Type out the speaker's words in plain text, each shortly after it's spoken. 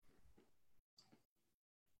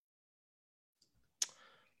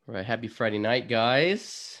All right, happy Friday night,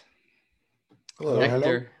 guys. Hello. Hello,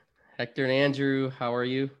 hello. Hector and Andrew, how are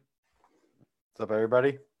you? What's up,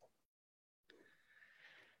 everybody?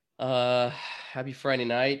 Happy Friday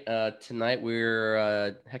night. Tonight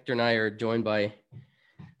we're Hector and I are joined by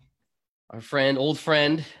our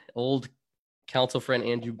old council friend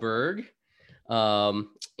Andrew Berg. And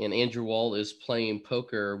Andrew Wall is playing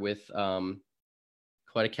poker with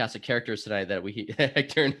quite a cast of characters tonight that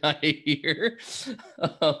Hector and I here.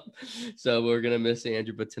 So we're gonna miss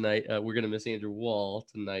Andrew, but tonight we're gonna miss Andrew Wall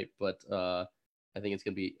tonight. But I think it's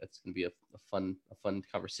gonna be a fun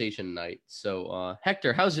conversation tonight. So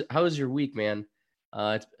Hector, how's your week, man?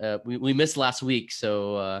 We missed last week,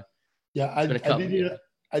 so Yeah, it's been a couple.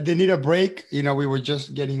 I did need a break. We were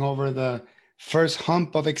just getting over the first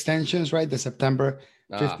hump of extensions, right? The September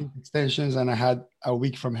 15th extensions, and I had a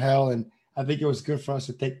week from hell, and I think it was good for us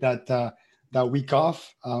to take that week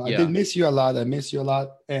off. I did miss you a lot. I miss you a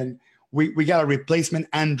lot, and we got a replacement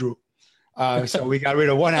Andrew. So we got rid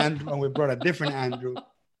of one Andrew and we brought a different Andrew.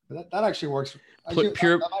 That actually works.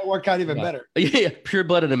 That might work out even better. Yeah,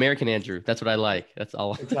 pure-blooded American Andrew. That's what I like. That's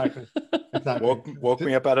all. Exactly. Woke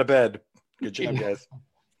me up out of bed. Good job, guys.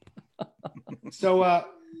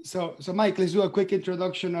 So Mike, let's do a quick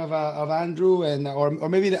introduction of Andrew or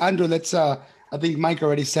maybe Andrew. I think Mike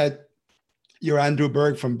already said you're Andrew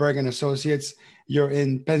Berg from Berg and Associates. You're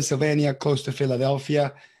in Pennsylvania, close to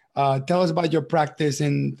Philadelphia. Tell us about your practice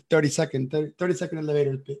in 30 second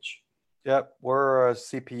elevator pitch. Yep, we're a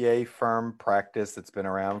CPA firm practice that's been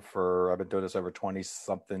around I've been doing this over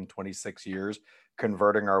 26 years,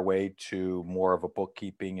 converting our way to more of a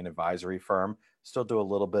bookkeeping and advisory firm. Still do a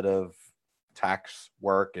little bit of tax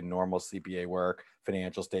work and normal CPA work,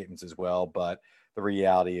 financial statements as well. But the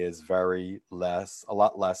reality is a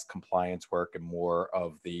lot less compliance work and more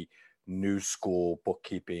of the new school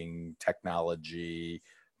bookkeeping technology,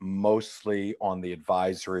 mostly on the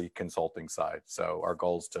advisory consulting side. So our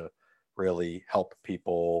goal is to really help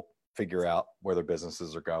people figure out where their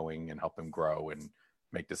businesses are going and help them grow and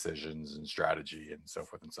make decisions and strategy and so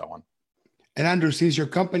forth and so on. And Andrew, since your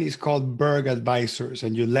company is called Berg Advisors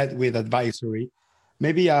and you led with advisory,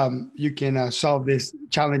 maybe you can solve this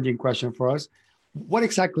challenging question for us. What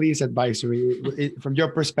exactly is advisory? From your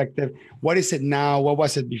perspective, what is it now? What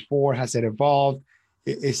was it before? Has it evolved?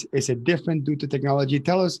 Is it different due to technology?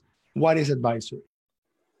 Tell us, what is advisory?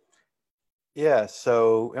 Yeah,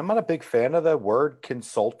 so I'm not a big fan of the word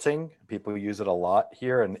consulting. People use it a lot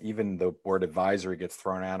here, and even the word advisory gets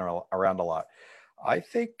thrown around a lot. I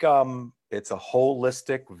think it's a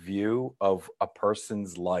holistic view of a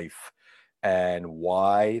person's life and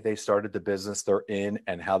why they started the business they're in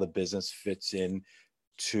and how the business fits in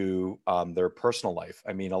to their personal life.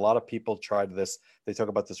 I mean, a lot of people they talk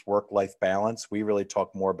about this work-life balance. We really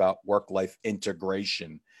talk more about work-life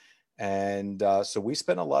integration. And so we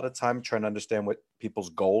spend a lot of time trying to understand what people's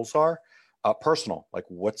goals are, personal, like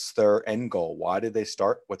what's their end goal? Why did they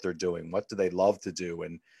start what they're doing? What do they love to do?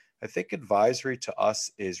 And I think advisory to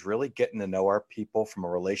us is really getting to know our people from a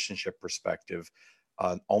relationship perspective,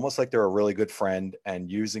 almost like they're a really good friend,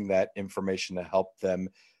 and using that information to help them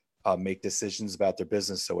make decisions about their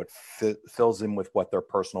business so it fills in with what their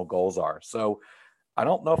personal goals are. So I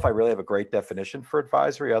don't know if I really have a great definition for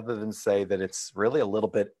advisory other than say that it's really a little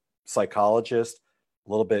bit psychologist,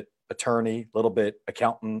 a little bit attorney, a little bit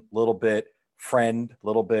accountant, a little bit friend, a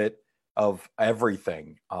little bit of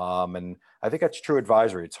everything. And I think that's true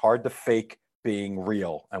advisory. It's hard to fake being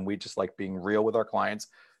real. And we just like being real with our clients.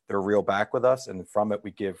 They're real back with us. And from it,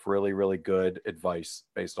 we give really, really good advice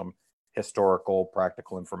based on historical,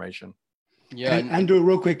 practical information. Yeah. And Andrew,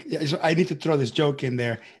 real quick, so I need to throw this joke in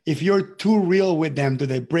there. If you're too real with them, do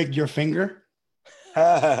they break your finger?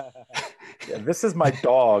 Yeah, this is my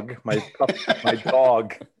dog. My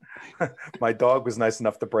dog. My dog was nice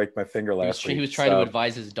enough to break my finger last week. He was trying to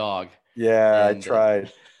advise his dog. Yeah, I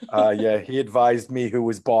tried. Yeah, he advised me who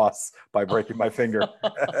was boss by breaking my finger.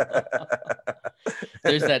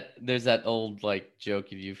 There's that old like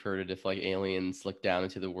joke, if you've heard it, if like aliens look down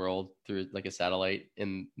into the world through like a satellite,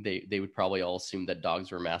 and they would probably all assume that dogs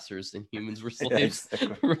were masters and humans were slaves. Yeah,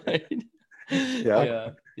 exactly. Right? Yeah.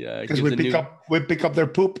 Because we pick up their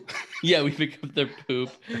poop. Yeah, we pick up their poop.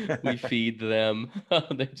 We feed them.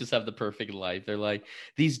 They just have the perfect life. They're like,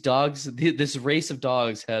 these dogs, this race of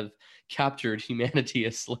dogs have captured humanity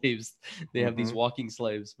as slaves. They have these walking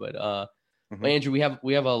slaves. But Andrew, we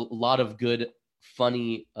have a lot of good,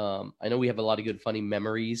 funny. I know we have a lot of good, funny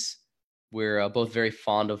memories. We're both very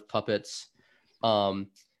fond of puppets, and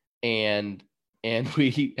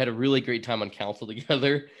we had a really great time on council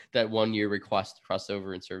together. That one year we crossed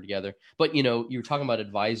over and served together. But you were talking about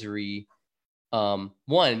advisory.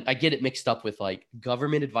 One, I get it mixed up with like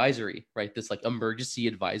government advisory, right? This like emergency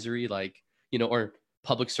advisory, like, or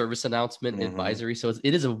public service announcement advisory. So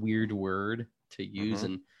it is a weird word to use.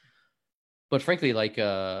 But frankly, like, being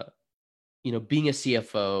a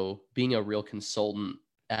CFO, being a real consultant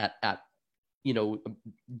at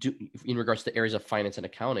in regards to areas of finance and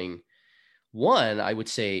accounting, one, I would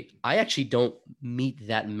say I actually don't meet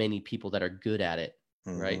that many people that are good at it,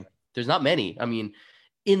 right? There's not many. I mean,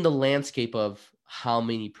 in the landscape of how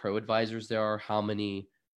many pro advisors there are, how many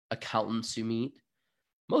accountants you meet,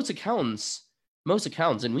 most accountants,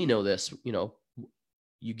 and we know this,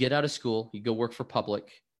 you get out of school, you go work for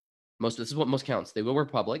public. This is what most accountants, they will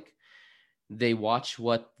work public. They watch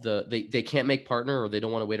what they can't make partner, or they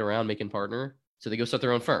don't want to wait around making partner. So they go start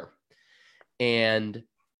their own firm. And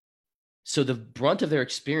so the brunt of their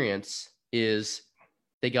experience is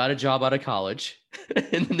they got a job out of college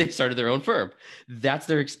and then they started their own firm. That's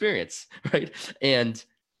their experience, right? And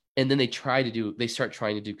then they start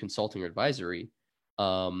trying to do consulting or advisory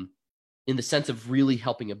in the sense of really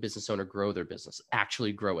helping a business owner grow their business,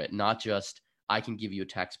 actually grow it, not just I can give you a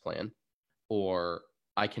tax plan, or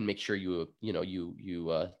I can make sure you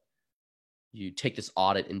take this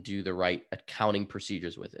audit and do the right accounting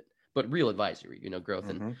procedures with it, but real advisory, growth.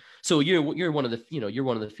 And so you're one of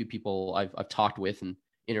the few people I've talked with and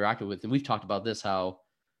interacted with, and we've talked about this, how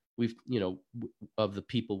we've, of the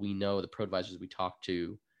people we know, the pro advisors we talk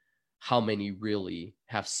to, how many really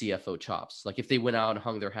have CFO chops. Like if they went out and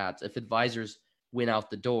hung their hats, if advisors went out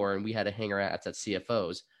the door and we had to hang our hats at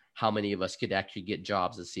CFOs, how many of us could actually get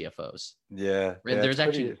jobs as CFOs? Yeah. And there's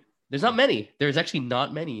not many. There's actually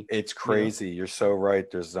not many. It's crazy. You're so right.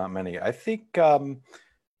 There's not many. I think you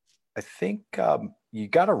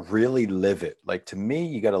got to really live it. Like, to me,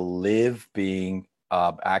 you got to live being,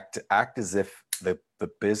 act as if the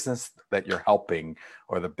business that you're helping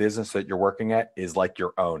or the business that you're working at is like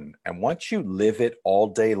your own. And once you live it all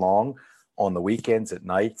day long, on the weekends, at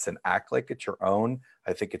nights, and act like it's your own,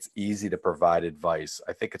 I think it's easy to provide advice.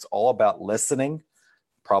 I think it's all about listening,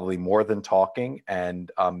 probably more than talking,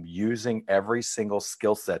 and using every single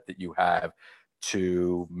skill set that you have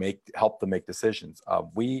to help them make decisions.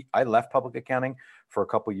 I left public accounting for a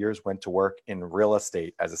couple of years, went to work in real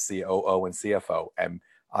estate as a COO and CFO, and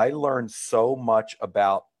I learned so much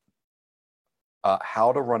about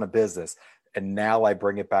how to run a business. And now I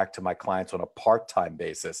bring it back to my clients on a part-time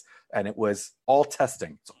basis. And it was all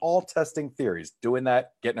testing. It's all testing theories, doing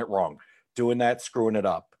that, getting it wrong, doing that, screwing it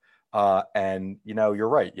up. And you're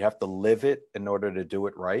right. You have to live it in order to do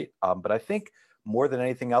it right. But I think more than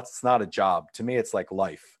anything else, it's not a job. To me, it's like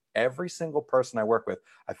life. Every single person I work with,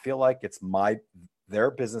 I feel like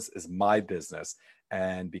their business is my business.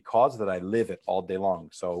 And because of that, I live it all day long.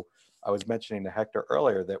 So I was mentioning to Hector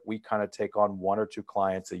earlier that we kind of take on 1 or 2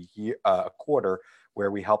 clients a quarter, where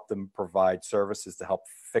we help them provide services to help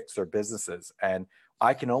fix their businesses. And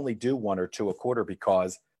I can only do 1 or 2 a quarter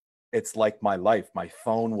because it's like my life. My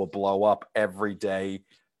phone will blow up every day,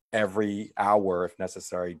 every hour, if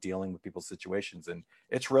necessary, dealing with people's situations. And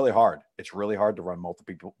it's really hard. It's really hard to run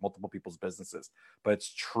multiple people's businesses, but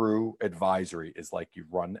it's true advisory is like you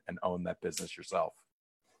run and own that business yourself.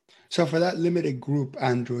 So for that limited group,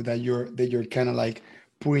 Andrew, that you're kind of like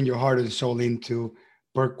putting your heart and soul into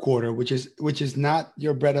per quarter, which is not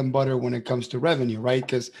your bread and butter when it comes to revenue, right?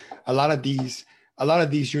 Because a lot of these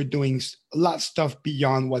you're doing a lot of stuff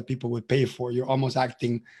beyond what people would pay for. You're almost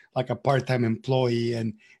acting like a part-time employee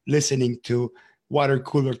and listening to water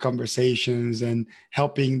cooler conversations and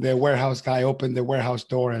helping the warehouse guy open the warehouse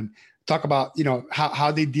door and talk about,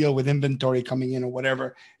 how they deal with inventory coming in or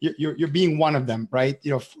whatever. You're being one of them, right?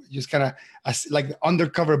 Just kind of like the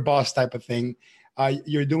undercover boss type of thing.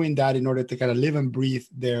 You're doing that in order to kind of live and breathe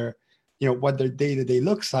their, what their day-to-day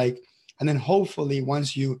looks like. And then hopefully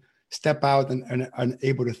once you step out and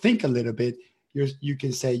able to think a little bit, you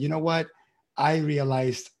can say, you know what? I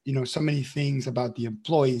realized, so many things about the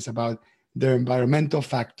employees, about their environmental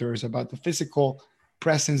factors, about the physical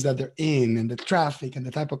presence that they're in, and the traffic and the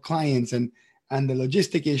type of clients and the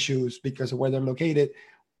logistic issues because of where they're located,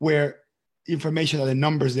 where information that the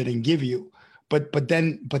numbers didn't give you. But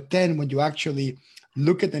then when you actually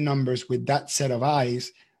look at the numbers with that set of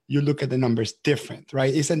eyes, you look at the numbers different,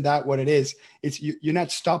 right? Isn't that what it is? It's you're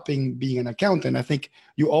not stopping being an accountant. I think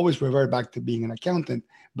you always revert back to being an accountant,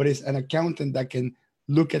 but it's an accountant that can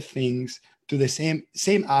look at things to the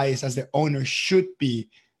same eyes as the owner should be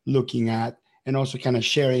looking at, and also kind of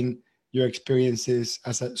sharing your experiences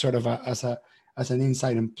as a sort of as an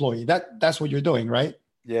inside employee. That's what you're doing, right?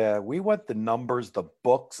 Yeah, we want the numbers, the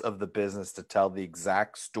books of the business to tell the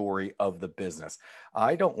exact story of the business.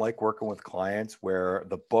 I don't like working with clients where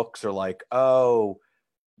the books are like, oh,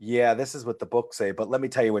 yeah, this is what the books say, but let me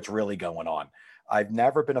tell you what's really going on. I've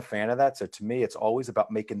never been a fan of that. So to me, it's always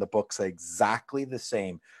about making the books say exactly the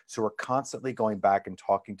same. So we're constantly going back and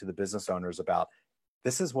talking to the business owners about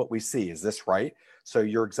this is what we see. Is this right? So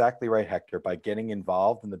you're exactly right, Hector. By getting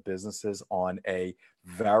involved in the businesses on a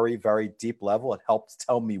very, very deep level, it helps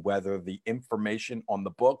tell me whether the information on the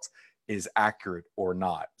books is accurate or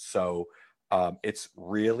not. So it's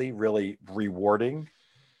really, really rewarding,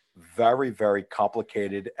 very, very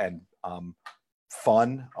complicated and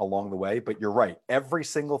fun along the way. But you're right. Every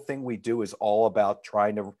single thing we do is all about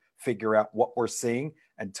trying to figure out what we're seeing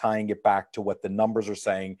and tying it back to what the numbers are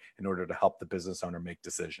saying in order to help the business owner make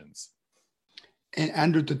decisions. And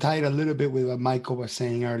Andrew, to tie it a little bit with what Michael was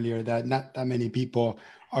saying earlier, that not that many people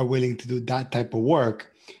are willing to do that type of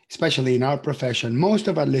work, especially in our profession. Most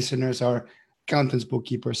of our listeners are accountants,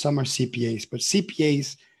 bookkeepers, some are CPAs, but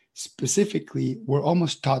CPAs specifically, we're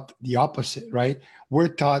almost taught the opposite, right? We're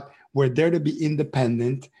taught we're there to be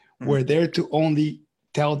independent, we're there to only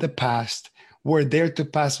tell the past, we're there to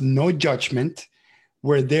pass no judgment,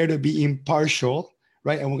 we're there to be impartial,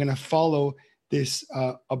 right? And we're going to follow this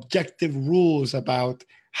objective rules about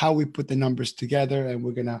how we put the numbers together, and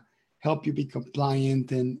we're going to help you be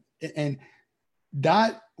compliant. And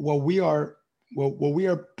that what we are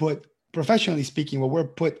put, professionally speaking, what we're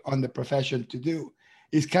put on the profession to do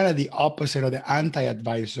is kind of the opposite of the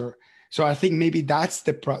anti-advisor. So I think maybe that's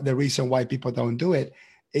the reason why people don't do it.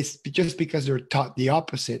 It's just because they're taught the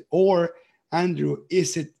opposite. Or Andrew,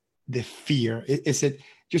 is it the fear? Is it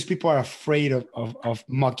just people are afraid of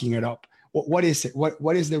mucking it up? What is it?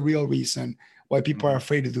 What is the real reason why people are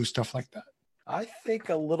afraid to do stuff like that? I think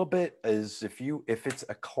a little bit is if it's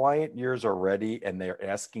a client yours already and they're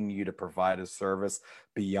asking you to provide a service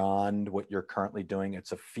beyond what you're currently doing,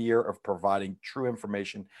 it's a fear of providing true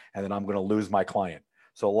information and then I'm going to lose my client.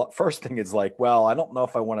 So first thing is like, well, I don't know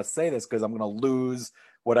if I want to say this because I'm going to lose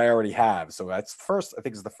what I already have. So that's first, I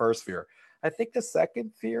think is the first fear. I think the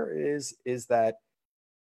second fear is that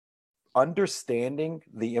understanding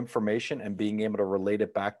the information and being able to relate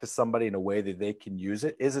it back to somebody in a way that they can use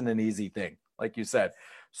it isn't an easy thing, like you said.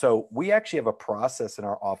 So we actually have a process in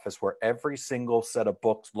our office where every single set of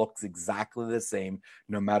books looks exactly the same,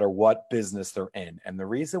 no matter what business they're in. And the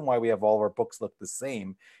reason why we have all of our books look the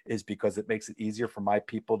same is because it makes it easier for my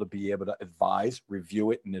people to be able to advise,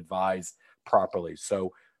 review it, and advise properly.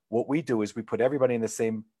 So what we do is we put everybody in the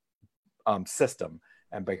same system.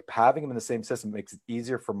 And by having them in the same system, it makes it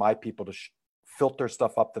easier for my people to filter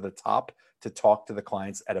stuff up to the top to talk to the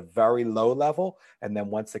clients at a very low level. And then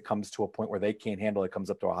once it comes to a point where they can't handle it, it comes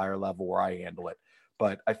up to a higher level where I handle it.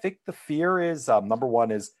 But I think the fear is, number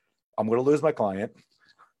one is I'm going to lose my client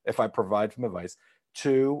if I provide some advice.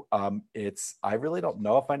 Two, I really don't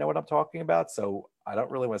know if I know what I'm talking about. So I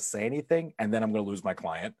don't really want to say anything. And then I'm going to lose my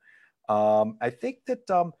client. I think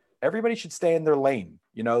that everybody should stay in their lane.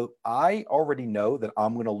 You know, I already know that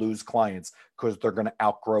I'm going to lose clients because they're going to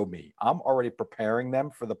outgrow me. I'm already preparing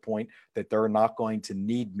them for the point that they're not going to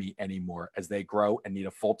need me anymore as they grow and need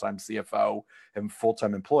a full-time CFO and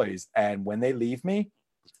full-time employees. And when they leave me,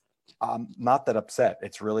 I'm not that upset.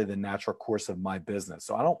 It's really the natural course of my business.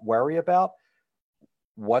 So I don't worry about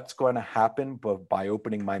what's going to happen by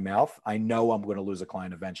opening my mouth. I know I'm going to lose a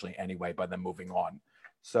client eventually anyway by them moving on.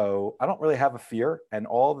 So I don't really have a fear. And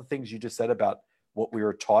all the things you just said about what we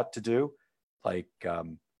were taught to do, like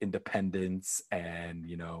independence and,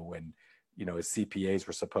 as CPAs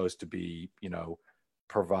were supposed to be,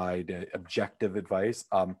 provide objective advice.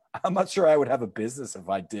 I'm not sure I would have a business if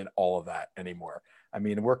I did all of that anymore. I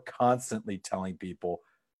mean, we're constantly telling people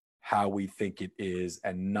how we think it is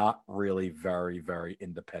and not really very, very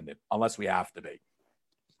independent unless we have to be.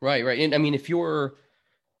 Right. And I mean, if you're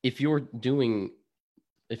a true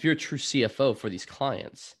CFO for these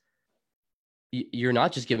clients, you're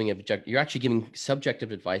not just giving you're actually giving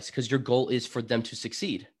subjective advice because your goal is for them to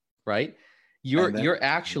succeed, right? You're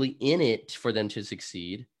actually in it for them to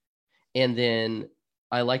succeed. And then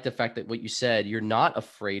I like the fact that what you said, you're not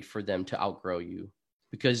afraid for them to outgrow you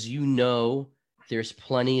because there's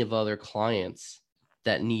plenty of other clients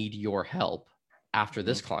that need your help after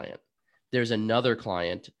this client. There's another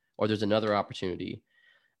client or there's another opportunity.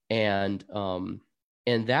 And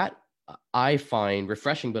that I find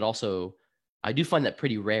refreshing, but also I do find that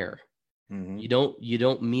pretty rare. Mm-hmm. You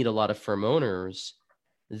don't meet a lot of firm owners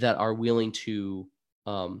that are willing to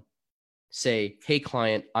say, "Hey,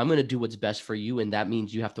 client, I'm going to do what's best for you, and that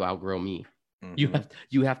means you have to outgrow me. Mm-hmm.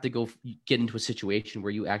 You have to go get into a situation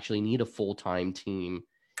where you actually need a full-time team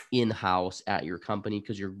in-house at your company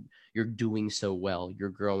because you're doing so well, you're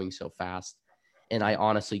growing so fast, and I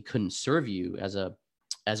honestly couldn't serve you as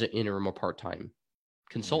an interim or part-time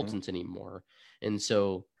consultant anymore. And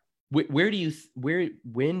so when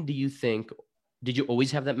do you think, did you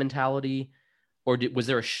always have that mentality, or was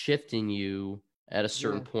there a shift in you at a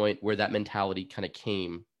certain point where that mentality kind of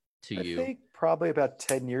came to you? I think probably about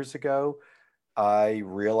 10 years ago, I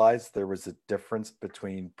realized there was a difference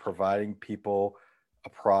between providing people a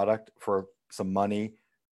product for some money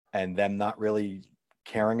and them not really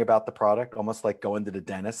caring about the product, almost like going to the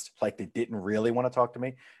dentist, like they didn't really want to talk to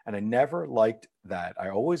me. And I never liked that. I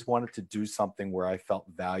always wanted to do something where I felt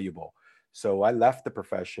valuable. So I left the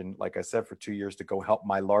profession, like I said, for 2 years to go help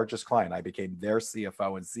my largest client. I became their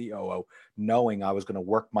CFO and COO, knowing I was going to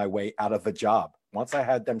work my way out of a job. Once I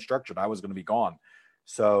had them structured, I was going to be gone.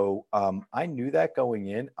 So I knew that going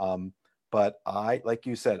in. But like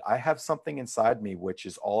you said, I have something inside me which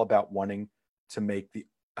is all about wanting to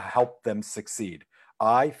help them succeed.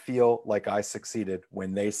 I feel like I succeeded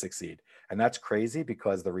when they succeed. And that's crazy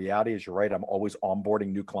because the reality is, you're right, I'm always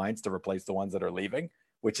onboarding new clients to replace the ones that are leaving,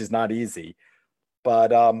 which is not easy.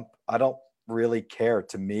 But I don't really care.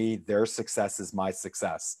 To me, their success is my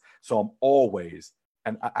success. So I'm always,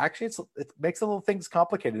 and actually it makes a little things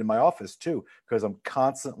complicated in my office too, because I'm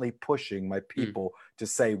constantly pushing my people to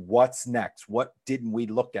say, what's next? What didn't we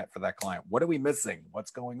look at for that client? What are we missing? What's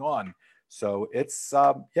going on? So it's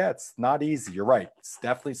it's not easy. You're right. It's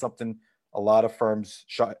definitely something a lot of firms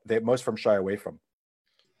most firms shy away from.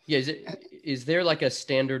 Yeah. Is there like a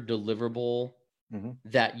standard deliverable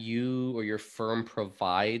that you or your firm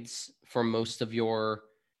provides for most of your,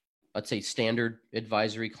 let's say, standard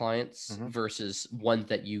advisory clients versus one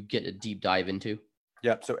that you get a deep dive into?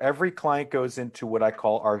 Yep. So every client goes into what I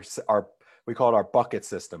call we call it our bucket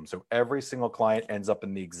system. So every single client ends up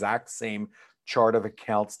in the exact same chart of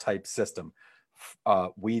accounts type system.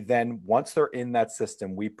 We then, once they're in that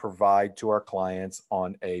system, we provide to our clients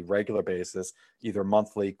on a regular basis, either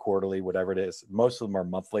monthly, quarterly, whatever it is. Most of them are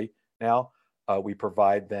monthly now. We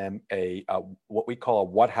provide them what we call a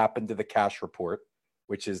what happened to the cash report,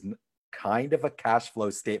 which is kind of a cash flow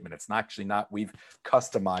statement. It's not, we've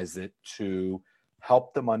customized it to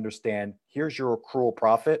help them understand, here's your accrual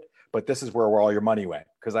profit, but this is where all your money went.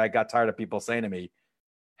 Because I got tired of people saying to me,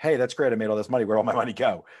 hey, that's great, I made all this money, where'd all my money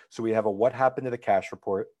go? So we have a what happened to the cash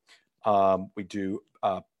report. We do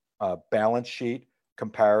a balance sheet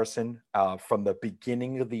comparison from the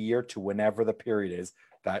beginning of the year to whenever the period is.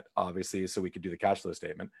 That obviously is so we could do the cash flow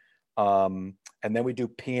statement. And then we do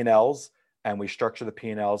P&Ls, and we structure the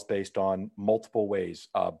P&Ls based on multiple ways: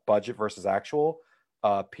 budget versus actual,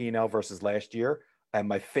 P&L versus last year. And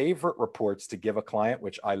my favorite reports to give a client,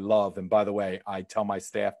 which I love, and by the way, I tell my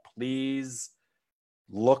staff, please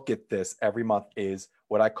look at this every month, is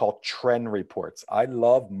what I call trend reports. I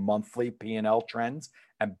love monthly P&L trends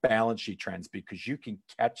and balance sheet trends because you can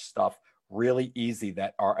catch stuff really easy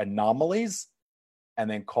that are anomalies and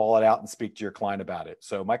then call it out and speak to your client about it.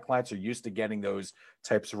 So my clients are used to getting those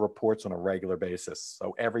types of reports on a regular basis.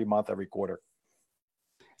 So every month, every quarter.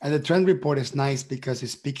 And the trend report is nice because it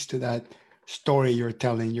speaks to that story you're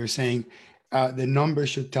telling. You're saying the numbers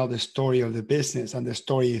should tell the story of the business, and the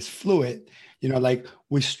story is fluid. Like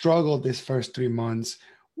we struggled this first 3 months.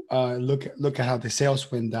 Look at how the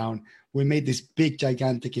sales went down. We made this big,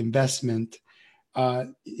 gigantic investment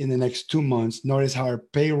in the next 2 months. Notice how our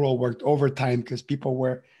payroll worked overtime because people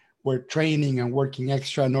were training and working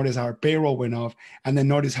extra. Notice how our payroll went off, and then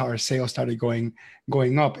notice how our sales started going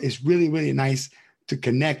up. It's really, really nice to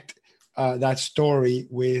connect that story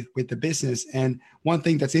with the business. And one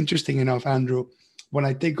thing that's interesting enough, Andrew, when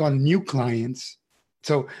I take on new clients,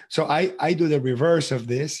 so I do the reverse of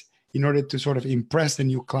this in order to sort of impress the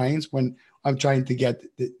new clients when I'm trying to get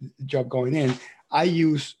the job going in. I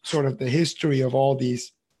use sort of the history of all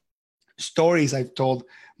these stories I've told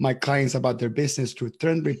my clients about their business through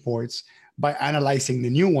trend reports by analyzing the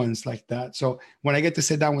new ones like that. So when I get to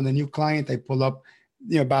sit down with a new client, I pull up,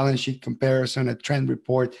 balance sheet comparison, a trend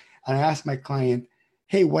report, and I ask my client,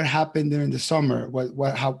 hey, what happened during the summer?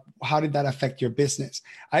 How did that affect your business?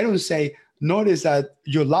 I don't say, notice that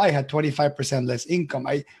July had 25% less income.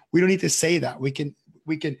 We don't need to say that. We can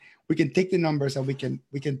take the numbers and we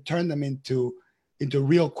can turn them into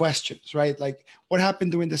real questions, right? Like, what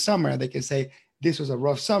happened during the summer? And they can say, this was a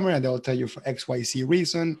rough summer, and they'll tell you for XYZ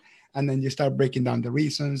reason. And then you start breaking down the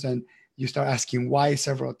reasons, and you start asking why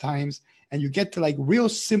several times. And you get to like real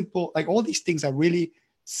simple, like all these things are really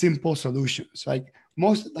simple solutions. Like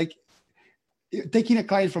taking a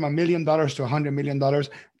client from $1 million to $100 million,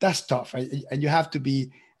 that's tough. Right? And you have to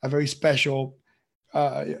be a very special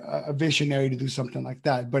a visionary to do something like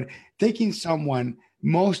that. But taking someone,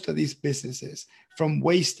 most of these businesses, from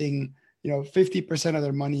wasting 50% of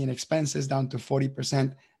their money in expenses down to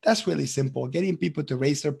 40%, that's really simple. Getting people to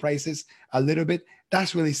raise their prices a little bit,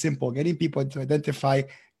 that's really simple. Getting people to identify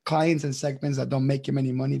clients and segments that don't make them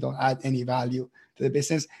any money, don't add any value to the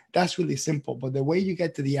business, that's really simple. But the way you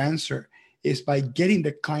get to the answer is by getting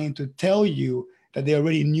the client to tell you that they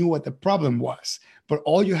already knew what the problem was. But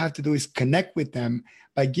all you have to do is connect with them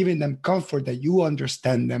by giving them comfort that you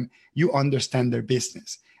understand them, you understand their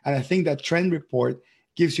business. And I think that trend report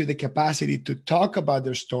gives you the capacity to talk about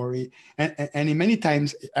their story. And in many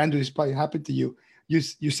times, Andrew, this probably happened to you. You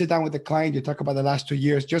sit down with the client, you talk about the last 2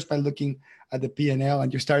 years just by looking at the P&L,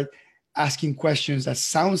 and you start asking questions that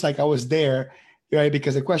sounds like I was there, right?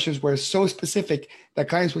 Because the questions were so specific that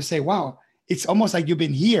clients would say, wow, it's almost like you've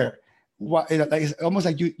been here. It's almost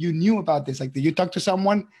like you knew about this. Like, did you talk to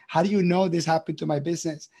someone? How do you know this happened to my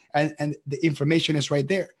business? And the information is right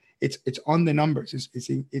there. It's on the numbers. It's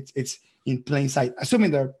in plain sight.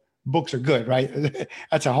 Assuming their books are good, right?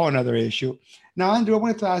 That's a whole other issue. Now, Andrew, I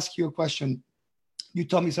wanted to ask you a question. You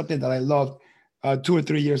told me something that I loved 2 or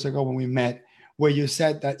 3 years ago when we met, where you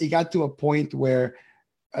said that it got to a point where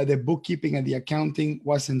the bookkeeping and the accounting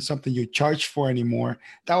wasn't something you charged for anymore.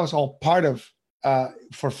 That was all part of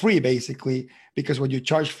for free, basically, because what you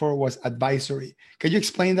charged for was advisory. Can you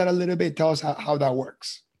explain that a little bit? Tell us how that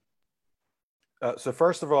works. So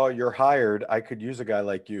first of all, you're hired. I could use a guy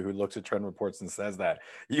like you who looks at trend reports and says that.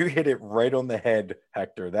 You hit it right on the head,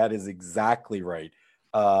 Hector. That is exactly right.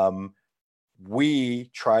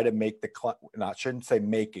 We try to make the client, I shouldn't say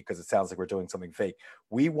make it because it sounds like we're doing something fake.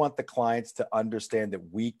 We want the clients to understand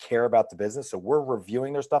that we care about the business. So we're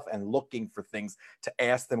reviewing their stuff and looking for things to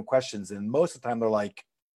ask them questions. And most of the time they're like,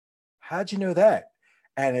 how'd you know that?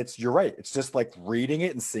 And you're right. It's just like reading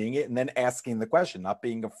it and seeing it and then asking the question, not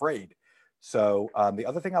being afraid. So the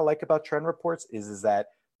other thing I like about trend reports is that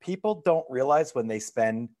people don't realize when they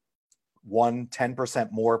spend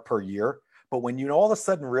 10% more per year. But when you all of a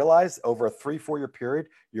sudden realize over a 3-4 year period,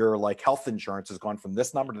 your like health insurance has gone from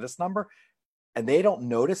this number to this number, and they don't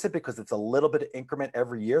notice it because it's a little bit of increment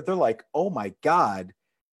every year, they're like, oh my God.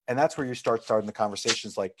 And that's where you starting the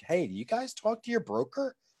conversations like, hey, do you guys talk to your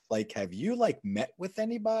broker? Like, have you like met with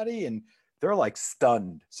anybody? And they're like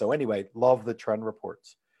stunned. So anyway, love the trend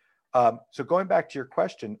reports. So going back to your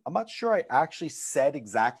question, I'm not sure I actually said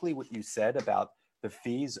exactly what you said about the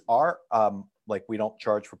fees are like we don't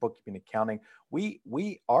charge for bookkeeping and accounting.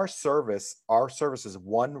 Our service is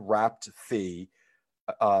one wrapped fee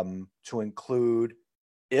to include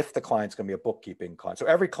if the client's going to be a bookkeeping client. So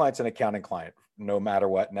every client's an accounting client, no matter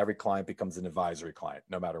what, and every client becomes an advisory client,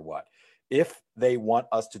 no matter what. If they want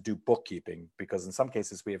us to do bookkeeping, because in some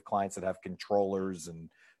cases we have clients that have controllers and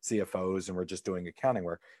CFOs and we're just doing accounting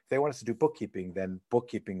work. If they want us to do bookkeeping, then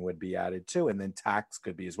bookkeeping would be added too. And then tax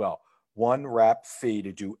could be as well. One wrap fee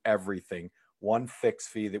to do everything, one fixed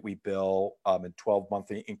fee that we bill in 12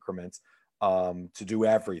 monthly increments to do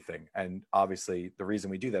everything. And obviously the reason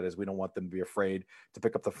we do that is we don't want them to be afraid to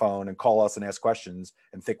pick up the phone and call us and ask questions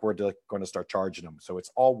and think we're going to start charging them. So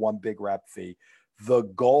it's all one big wrap fee. The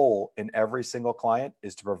goal in every single client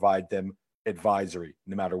is to provide them advisory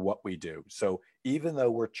no matter what we do. So even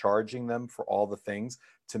though we're charging them for all the things,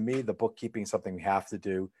 to me, the bookkeeping is something we have to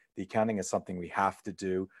do. The accounting is something we have to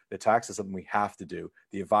do. The tax is something we have to do.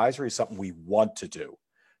 The advisory is something we want to do.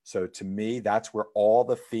 So to me, that's where all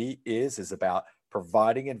the fee is about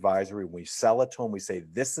providing advisory. When we sell it to them, we say,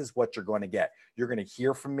 this is what you're going to get. You're going to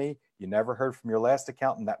hear from me. You never heard from your last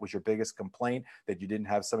accountant. That was your biggest complaint, that you didn't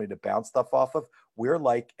have somebody to bounce stuff off of. We're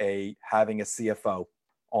like having a CFO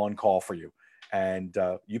on call for you. And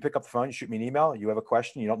you pick up the phone, you shoot me an email, you have a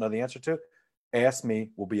question you don't know the answer to, ask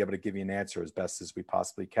me, we'll be able to give you an answer as best as we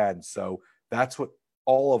possibly can. So that's what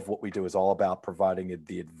all of what we do is all about, providing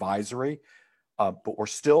the advisory. But we're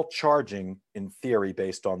still charging in theory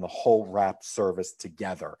based on the whole wrap service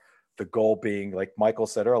together. The goal being, like Michael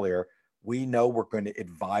said earlier, we know we're going to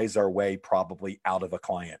advise our way probably out of a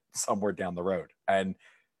client somewhere down the road. And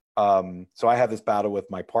so I have this battle with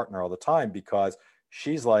my partner all the time because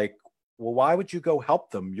she's like, well, why would you go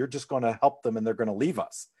help them? You're just going to help them and they're going to leave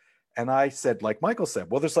us. And I said, like Michael said,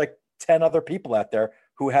 well, there's like 10 other people out there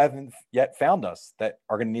who haven't yet found us that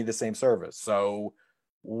are going to need the same service. So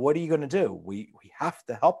what are you going to do? We have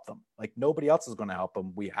to help them. Like nobody else is going to help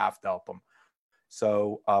them. We have to help them.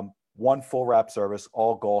 So one full wrap service,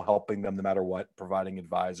 all goal, helping them no matter what, providing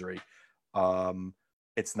advisory.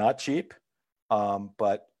 It's not cheap.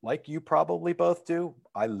 But like you probably both do,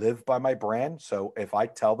 I live by my brand. So if I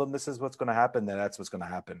tell them this is what's going to happen, then that's what's going to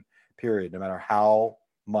happen, period. No matter how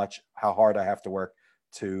hard I have to work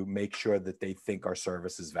to make sure that they think our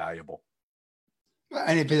service is valuable.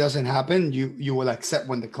 And if it doesn't happen, you will accept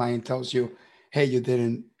when the client tells you, "Hey, it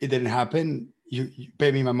didn't happen. You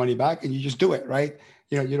pay me my money back," and you just do it, right?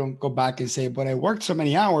 You don't go back and say, "But I worked so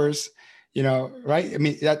many hours," right? I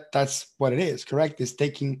mean, that's what it is, correct? It's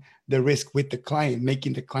taking the risk with the client,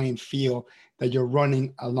 making the client feel that you're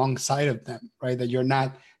running alongside of them, right? That you're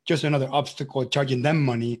not just another obstacle charging them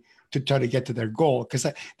money to try to get to their goal. Because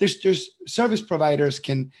there's service providers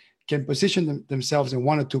can position themselves in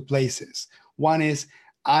one or two places. One is,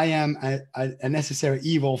 I am a necessary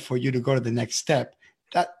evil for you to go to the next step.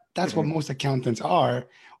 That's what most accountants are.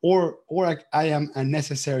 Or I am a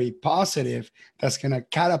necessary positive that's going to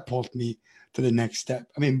catapult me to the next step.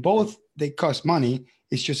 I mean, both, they cost money.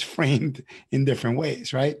 It's just framed in different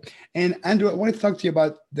ways, right? And Andrew, I want to talk to you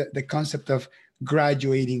about the concept of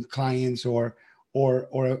graduating clients or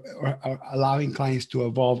allowing clients to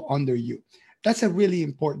evolve under you. That's a really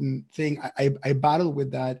important thing. I battled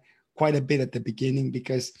with that quite a bit at the beginning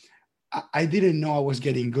because I didn't know I was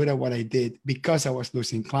getting good at what I did because I was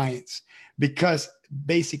losing clients, because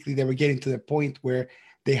basically they were getting to the point where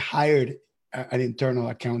they hired an internal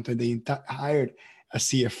accountant, they hired a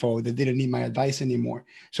CFO, they didn't need my advice anymore.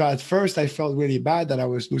 So at first I felt really bad that I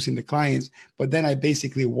was losing the clients, but then I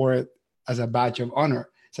basically wore it as a badge of honor.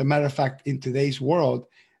 As a matter of fact, in today's world,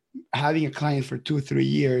 having a client for 2-3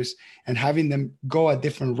 years and having them go a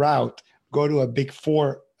different route, go to a big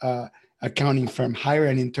four accounting firm, hire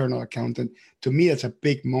an internal accountant, to me, that's a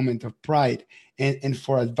big moment of pride. And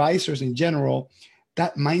for advisors in general,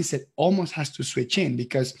 that mindset almost has to switch in,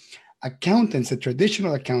 because accountants, the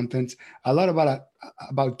traditional accountants, a lot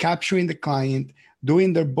about capturing the client,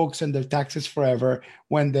 doing their books and their taxes forever.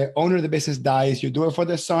 When the owner of the business dies, you do it for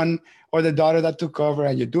the son or the daughter that took over,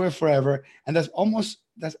 and you do it forever. And that's almost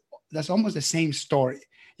the same story.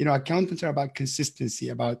 Accountants are about consistency,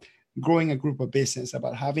 about growing a group of business,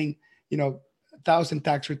 about having 1,000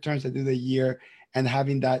 tax returns at the end of the year and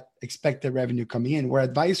having that expected revenue coming in. Where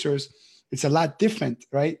advisors, it's a lot different,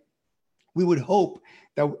 right? We would hope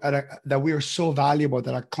that we are so valuable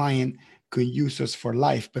that our client could use us for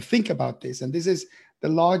life. But think about this, and this is the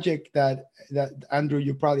logic that Andrew,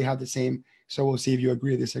 you probably have the same, so we'll see if you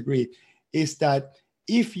agree or disagree, is that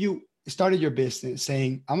if you started your business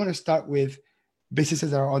saying, I'm going to start with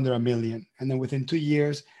businesses that are under $1 million, and then within 2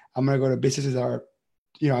 years, I'm going to go to businesses that are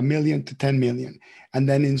 $1 million to 10 million. And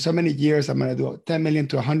then in so many years, I'm going to do 10 million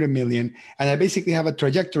to 100 million. And I basically have a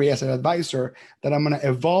trajectory as an advisor that I'm going to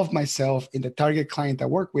evolve myself in the target client I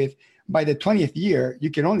work with. By the 20th year,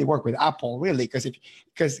 you can only work with Apple, really, because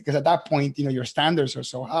at that point, your standards are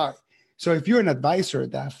so high. So if you're an advisor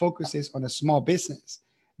that focuses on a small business,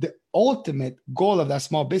 the ultimate goal of that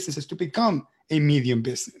small business is to become a medium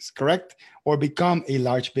business, correct? Or become a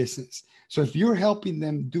large business. So if you're helping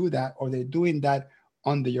them do that, or they're doing that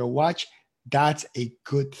under your watch, that's a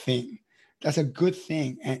good thing. That's a good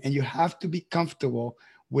thing. And you have to be comfortable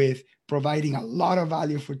with providing a lot of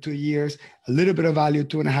value for 2 years, a little bit of value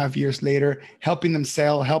 2.5 years later, helping them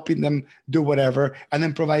sell, helping them do whatever, and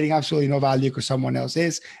then providing absolutely no value because someone else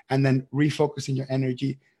is, and then refocusing your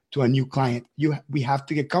energy to a new client. We have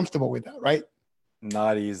to get comfortable with that, right?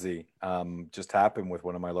 Not easy. Just happened with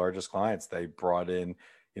one of my largest clients. They brought in,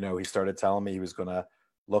 he started telling me he was going to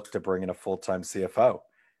look to bring in a full-time CFO,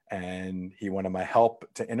 and he wanted my help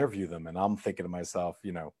to interview them. And I'm thinking to myself,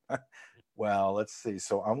 well, let's see.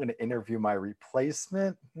 So I'm going to interview my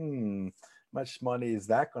replacement. Much money is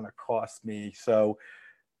that going to cost me? So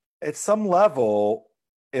at some level,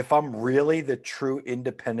 if I'm really the true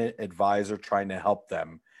independent advisor trying to help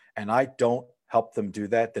them, and I don't help them do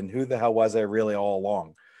that, then who the hell was I really all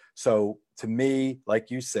along? So to me, like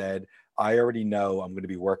you said, I already know I'm going to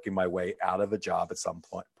be working my way out of a job at some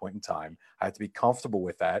point in time. I have to be comfortable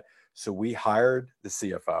with that. So we hired the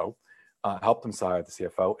CFO, helped him hire the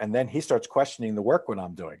CFO, and then he starts questioning the work when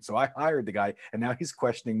I'm doing. So I hired the guy, and now he's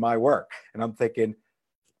questioning my work. And I'm thinking,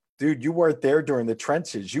 dude, you weren't there during the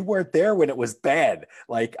trenches. You weren't there when it was bad.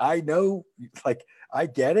 Like, I know, like, I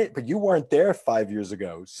get it, but you weren't there 5 years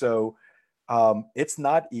ago. So it's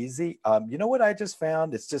not easy. You know what I just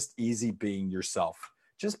found? It's just easy being yourself.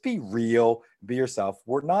 Just be real, be yourself.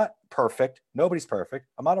 We're not perfect. Nobody's perfect.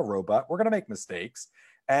 I'm not a robot. We're going to make mistakes.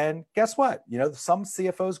 And guess what? Some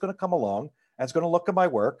CFO is going to come along and it's going to look at my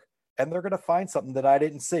work, and they're going to find something that I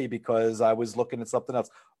didn't see because I was looking at something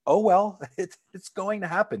else. Oh, well, it's going to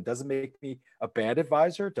happen. Doesn't make me a bad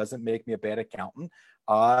advisor. Doesn't make me a bad accountant.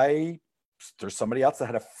 There's somebody else that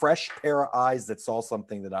had a fresh pair of eyes that saw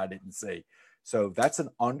something that I didn't see. So that's an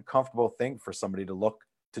uncomfortable thing for somebody to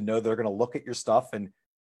know they're going to look at your stuff and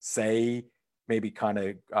say maybe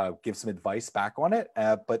kind of give some advice back on it.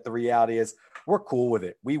 But the reality is we're cool with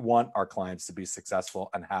it. We want our clients to be successful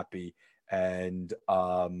and happy. And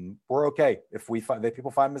we're okay. If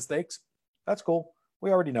people find mistakes, that's cool.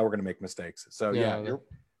 We already know we're going to make mistakes. So yeah, you're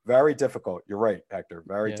very difficult. You're right, Hector.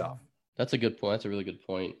 Very tough. That's a good point. That's a really good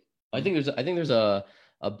point. I think there's a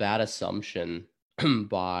bad assumption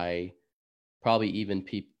by probably even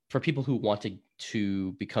for people who want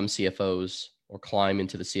to become CFOs or climb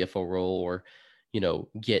into the CFO role, or,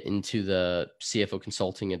 get into the CFO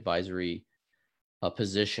consulting advisory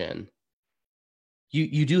position.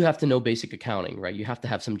 You do have to know basic accounting, right? You have to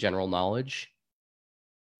have some general knowledge,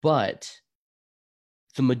 but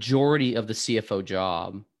the majority of the CFO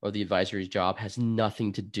job or the advisory job has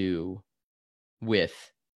nothing to do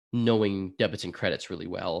with knowing debits and credits really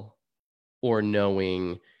well, or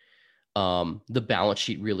knowing the balance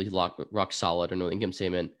sheet really rock solid, or know the income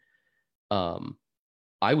statement.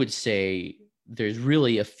 I would say there's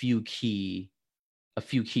really a few key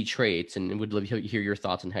traits, and would love to hear your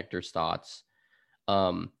thoughts and Hector's thoughts.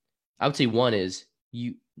 I would say one is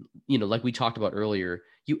like we talked about earlier,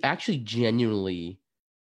 you actually genuinely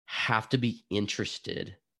have to be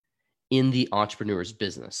interested in the entrepreneur's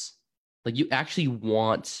business. Like you're interested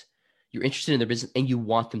in their business and you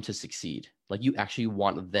want them to succeed. Like you actually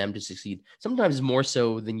want them to succeed, sometimes more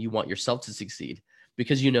so than you want yourself to succeed,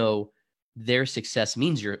 because their success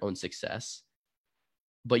means your own success,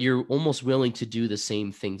 but you're almost willing to do the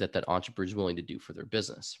same things that entrepreneur is willing to do for their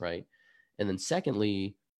business, right? And then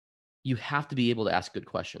secondly, you have to be able to ask good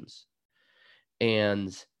questions.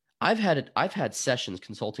 And I've had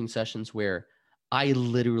consulting sessions where I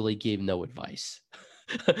literally gave no advice.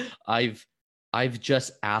 I've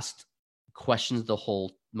just asked questions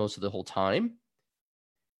most of the whole time,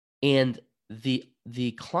 and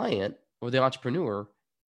the client or the entrepreneur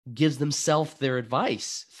gives themselves their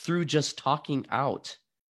advice through just talking out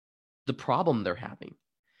the problem they're having.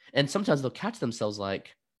 And sometimes they'll catch themselves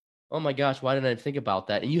like, oh my gosh, why didn't I think about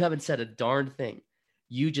that? And you haven't said a darn thing.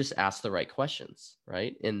 You just asked the right questions,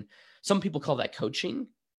 right? And some people call that coaching,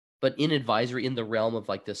 but in advisory, in the realm of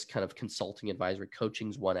like this kind of consulting advisory,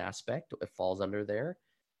 coaching's one aspect. It falls under there.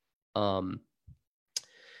 And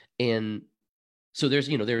so there's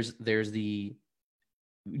the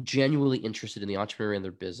genuinely interested in the entrepreneur and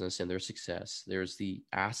their business and their success. There's the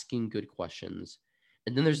asking good questions.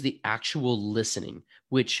 And then there's the actual listening,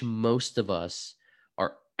 which most of us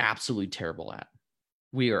are absolutely terrible at.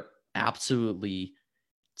 We are absolutely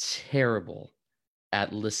terrible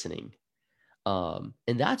at listening. And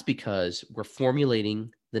that's because we're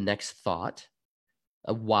formulating the next thought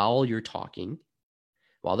while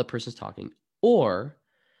the person's talking, or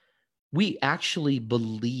we actually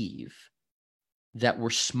believe that we're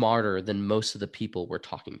smarter than most of the people we're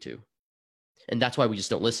talking to. And that's why we just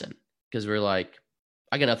don't listen, because we're like,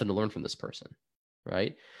 I got nothing to learn from this person,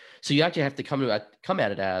 right? So you actually have to come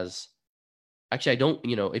at it as, actually, I don't,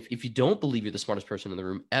 if you don't believe you're the smartest person in the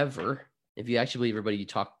room ever, if you actually believe everybody you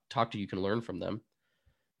talk to, you can learn from them,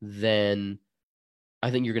 then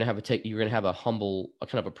I think you're going to have a humble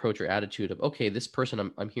kind of approach or attitude of, okay, this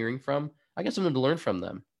person I'm hearing from, I got something to learn from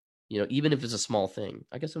them. Even if it's a small thing,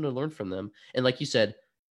 I got something to learn from them. And like you said,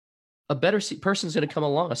 a better person's going to come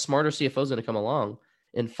along, a smarter CFO is going to come along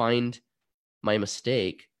and find my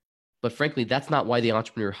mistake. But frankly, that's not why the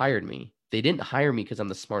entrepreneur hired me. They didn't hire me because I'm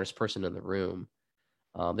the smartest person in the room.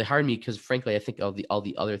 They hired me because, frankly, I think of all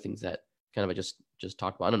the other things that kind of I just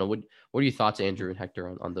talked about. I don't know. What are your thoughts, Andrew and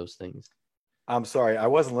Hector, on those things? I'm sorry, I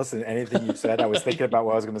wasn't listening to anything you said. I was thinking about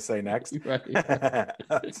what I was going to say next. Right.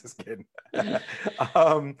 Just kidding.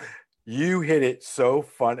 You hit it so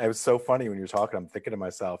fun. It was so funny when you were talking. I'm thinking to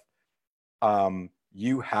myself,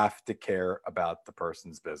 you have to care about the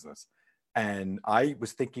person's business. And I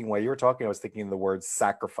was thinking while you were talking, I was thinking of the word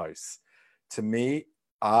sacrifice. To me,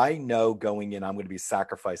 I know going in, I'm going to be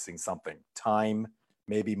sacrificing something, time,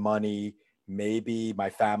 maybe money, maybe my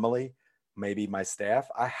family, maybe my staff.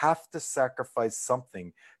 I have to sacrifice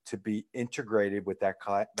something to be integrated with that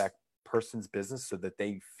person's business so that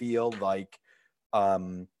they feel like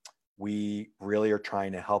we really are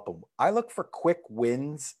trying to help them. I look for quick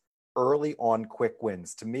wins, early on quick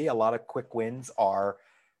wins. To me, a lot of quick wins are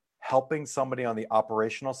helping somebody on the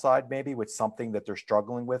operational side, maybe with something that they're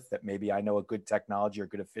struggling with, that maybe I know a good technology or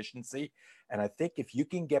good efficiency. And I think if you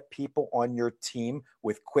can get people on your team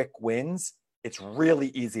with quick wins, it's really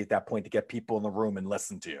easy at that point to get people in the room and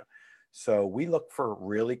listen to you. So we look for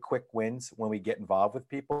really quick wins when we get involved with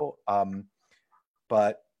people.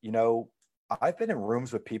 But, I've been in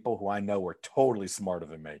rooms with people who I know were totally smarter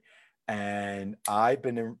than me. And I've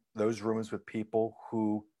been in those rooms with people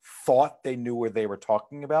who thought they knew what they were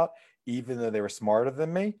talking about even though they were smarter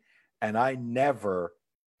than me. And I never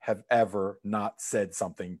have ever not said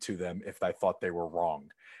something to them if I thought they were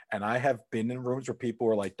wrong. And I have been in rooms where people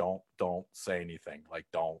were like, don't say anything. Like,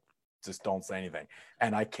 just don't say anything.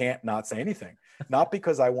 And I can't not say anything, not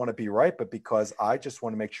because I want to be right, but because I just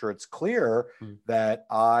want to make sure it's clear that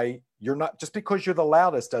you're not, just because you're the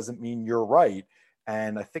loudest doesn't mean you're right.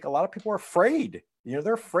 And I think a lot of people are afraid,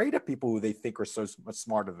 they're afraid of people who they think are so much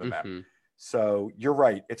smarter than them. So you're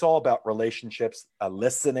right. It's all about relationships,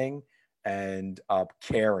 listening, and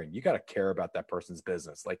caring. You got to care about that person's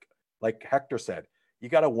business. Like Hector said, you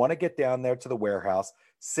got to want to get down there to the warehouse,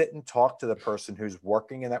 sit and talk to the person who's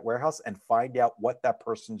working in that warehouse and find out what that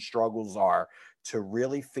person's struggles are to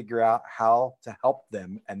really figure out how to help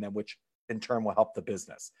them, and then which in turn will help the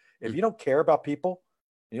business. If you don't care about people,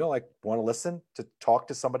 want to listen to talk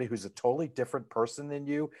to somebody who's a totally different person than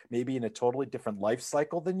you, maybe in a totally different life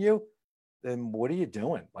cycle than you, then what are you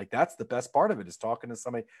doing? Like, that's the best part of it, is talking to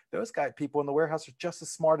somebody. Those people in the warehouse are just as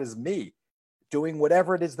smart as me, doing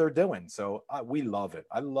whatever it is they're doing. So we love it.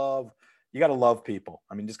 You got to love people.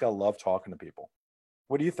 I mean, just got to love talking to people.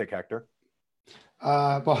 What do you think, Hector?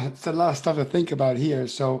 Well, it's a lot of stuff to think about here.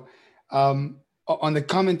 So on the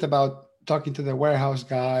comment about talking to the warehouse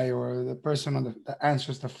guy, or the person that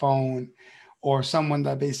answers the phone, or someone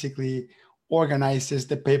that basically organizes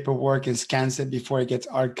the paperwork and scans it before it gets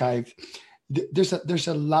archived, there's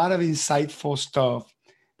a lot of insightful stuff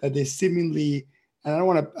that they seemingly, and I don't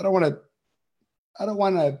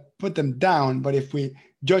want to put them down, but if we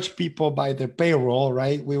judge people by their payroll,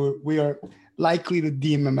 right, we are likely to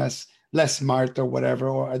deem them as less smart or whatever,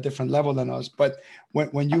 or a different level than us. But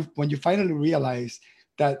when you finally realize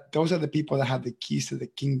that those are the people that have the keys to the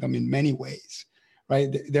kingdom in many ways,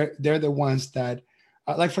 right? They're the ones that,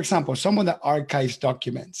 like, for example, someone that archives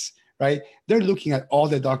documents, right? They're looking at all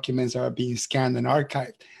the documents that are being scanned and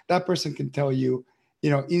archived. That person can tell you,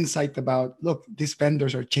 insight about, look, these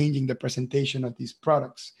vendors are changing the presentation of these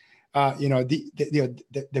products.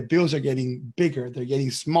 The bills are getting bigger, they're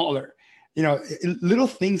getting smaller. Little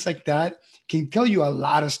things like that can tell you a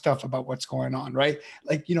lot of stuff about what's going on, right?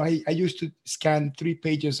 Like, I used to scan 3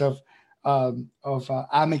 pages of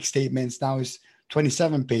Amex statements. Now it's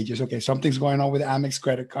 27 pages. Okay, something's going on with the Amex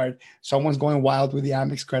credit card. Someone's going wild with the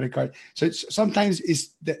Amex credit card. So sometimes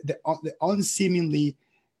it's the unseemingly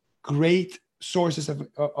great sources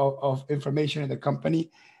of information in the company.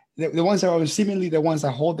 The ones that are seemingly the ones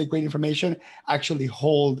that hold the great information actually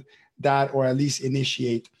hold that, or at least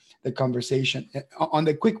initiate the conversation. On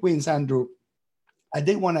the quick wins, Andrew, I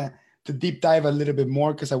did want to deep dive a little bit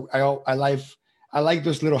more, because I like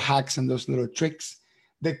those little hacks and those little tricks.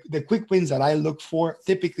 The quick wins that I look for,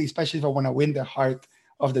 typically, especially if I want to win the heart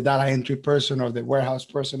of the data entry person or the warehouse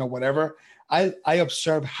person or whatever, I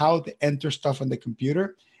observe how they enter stuff on the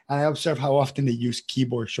computer, and I observe how often they use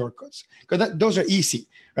keyboard shortcuts, because those are easy,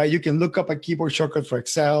 right? You can look up a keyboard shortcut for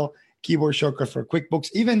Excel, keyboard shortcut for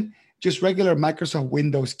QuickBooks, even just regular Microsoft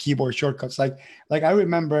Windows keyboard shortcuts. Like I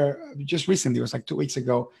remember just recently, it was like 2 weeks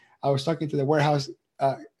ago, I was talking to the warehouse,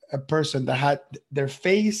 a person that had their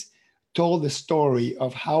face told the story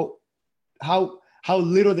of how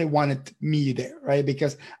little they wanted me there, right?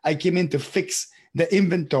 Because I came in to fix the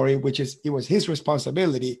inventory, it was his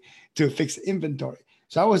responsibility to fix the inventory.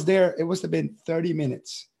 So I was there, it must have been 30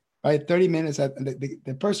 minutes, right? 30 minutes.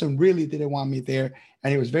 The person really didn't want me there,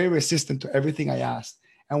 and he was very resistant to everything I asked.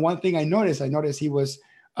 And one thing I noticed he was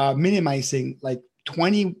minimizing like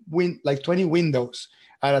 20 windows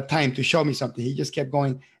at a time to show me something. He just kept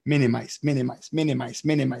going, minimize. And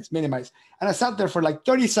I sat there for like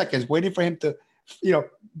 30 seconds waiting for him to,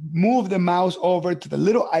 move the mouse over to the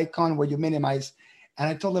little icon where you minimize. And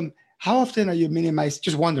I told him, how often are you minimizing?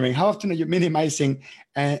 Just wondering, how often are you minimizing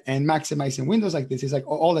and maximizing windows like this? He's like,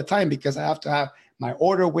 all the time, because I have to have my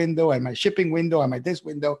order window and my shipping window and my this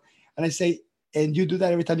window. And I say, and you do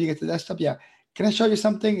that every time you get to the desktop? Yeah. Can I show you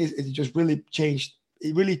something? It just really changed.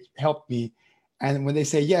 It really helped me. And when they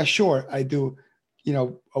say, yeah, sure, I do,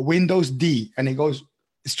 a Windows D, and it goes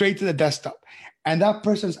straight to the desktop. And that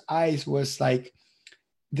person's eyes was like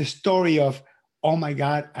the story of, oh my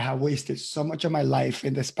God, I have wasted so much of my life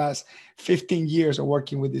in this past 15 years of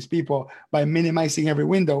working with these people by minimizing every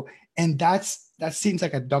window. And that seems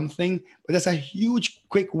like a dumb thing, but that's a huge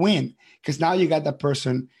quick win, because now you got that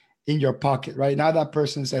person in your pocket, right? Now that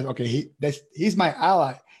person says, okay, he's my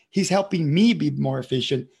ally. He's helping me be more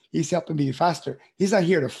efficient. He's helping me be faster. He's not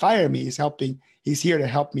here to fire me. He's here to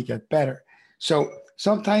help me get better. So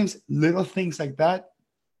sometimes little things like that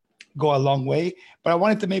go a long way. But I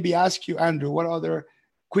wanted to maybe ask you, Andrew, what other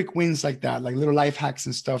quick wins like that, like little life hacks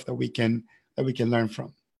and stuff that we can learn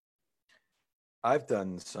from? I've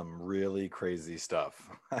done some really crazy stuff.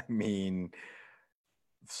 I mean,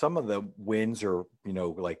 some of the wins are,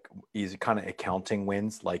 like easy kind of accounting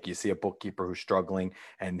wins. Like you see a bookkeeper who's struggling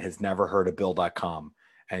and has never heard of Bill.com,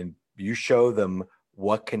 and you show them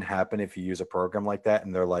what can happen if you use a program like that.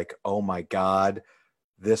 And they're like, oh my God,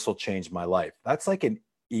 this will change my life. That's like an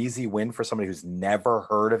easy win for somebody who's never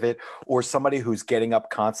heard of it, or somebody who's getting up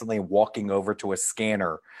constantly and walking over to a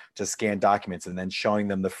scanner to scan documents and then showing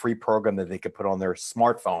them the free program that they could put on their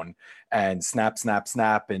smartphone and snap, snap,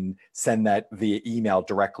 snap, and send that via email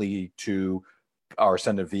directly to, or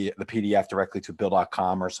send it via the PDF directly to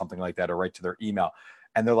Bill.com or something like that, or right to their email.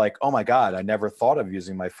 And they're like, oh my God, I never thought of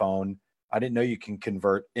using my phone. I didn't know you can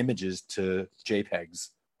convert images to JPEGs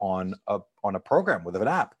on a program with an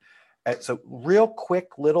app. So real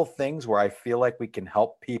quick little things where I feel like we can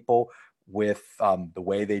help people with the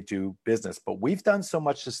way they do business. But we've done so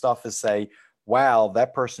much of stuff as say, wow,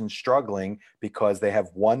 that person's struggling because they have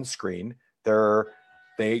one screen.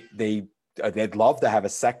 They'd love to have a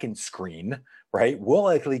second screen, right? We'll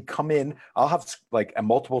likely come in. I'll have like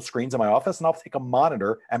multiple screens in my office, and I'll take a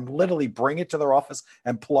monitor and literally bring it to their office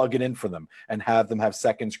and plug it in for them and have them have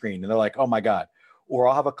second screen. And they're like, oh my God. Or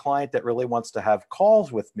I'll have a client that really wants to have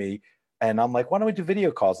calls with me. And I'm like, why don't we do video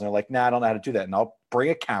calls? And they're like, nah, I don't know how to do that. And I'll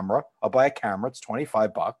bring a camera. I'll buy a camera. It's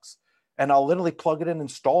 $25. And I'll literally plug it in,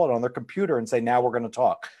 install it on their computer and say, now we're going to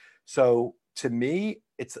talk. So to me,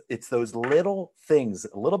 it's those little things,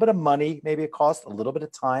 a little bit of money, maybe it costs a little bit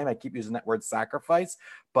of time. I keep using that word sacrifice.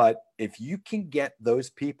 But if you can get those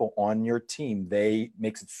people on your team,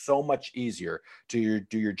 makes it so much easier to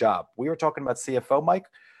do your job. We were talking about CFO,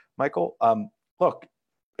 Michael. Look,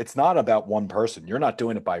 it's not about one person. You're not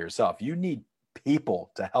doing it by yourself. You need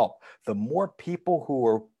people to help. The more people who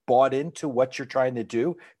are bought into what you're trying to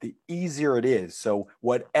do, the easier it is. So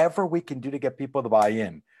whatever we can do to get people to buy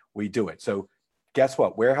in, we do it. So guess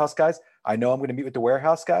what? Warehouse guys, I know I'm going to meet with the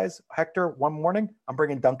warehouse guys, Hector, one morning. I'm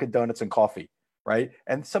bringing Dunkin' Donuts and coffee, right?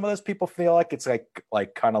 And some of those people feel like it's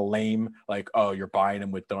like kind of lame, like, oh, you're buying them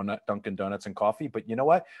with Dunkin' Donuts and coffee. But you know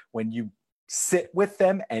what? When you sit with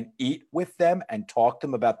them and eat with them and talk to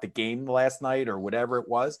them about the game last night or whatever it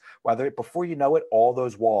was, before you know it, all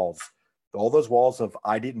those walls of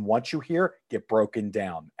I didn't want you here get broken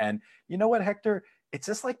down. And you know what, Hector? It's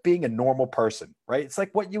just like being a normal person, right? It's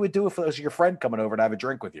like what you would do if it was your friend coming over to have a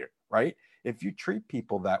drink with you, right? If you treat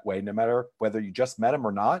people that way, no matter whether you just met them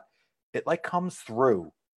or not, it like comes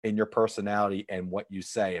through in your personality and what you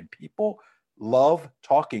say. And people love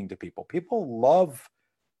talking to people. People love,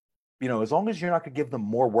 as long as you're not going to give them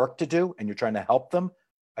more work to do and you're trying to help them,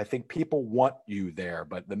 I think people want you there.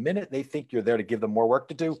 But the minute they think you're there to give them more work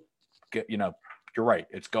to do, you're right.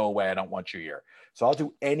 It's go away. I don't want you here. So I'll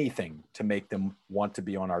do anything to make them want to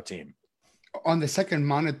be on our team. On the second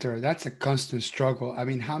monitor, that's a constant struggle. I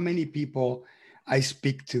mean, how many people I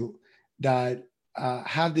speak to that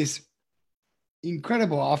have these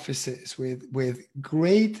incredible offices with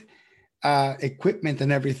great equipment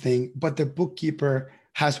and everything, but the bookkeeper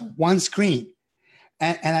has one screen,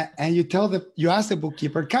 and you ask the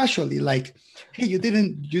bookkeeper casually, like, hey, you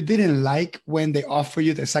didn't like when they offer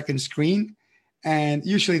you the second screen? And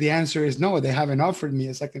usually the answer is no, they haven't offered me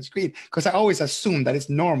a second screen, because I always assume that it's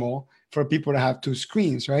normal for people to have two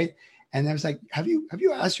screens, right? And I was like, have you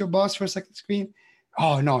asked your boss for a second screen?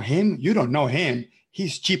 Oh no, him? You don't know him.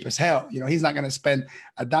 He's cheap as hell. He's not going to spend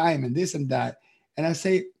a dime and this and that. And I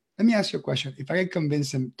say, let me ask you a question. If I can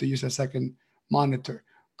convince him to use a second monitor,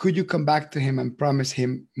 could you come back to him and promise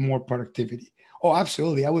him more productivity? Oh,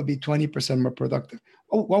 absolutely. I would be 20% more productive.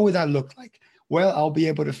 Oh, what would that look like? Well, I'll be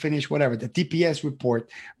able to finish whatever, the TPS report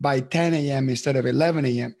by 10 a.m. instead of 11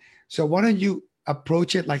 a.m. So why don't you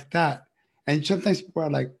approach it like that? And sometimes people are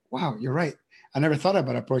like, wow, you're right. I never thought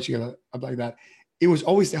about approaching it like that. It was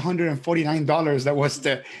always the $149 that was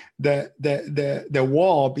the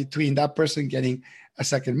wall between that person getting a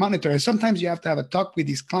second monitor. And sometimes you have to have a talk with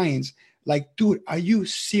these clients like, dude, are you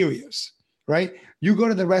serious? Right? You go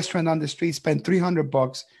to the restaurant on the street, spend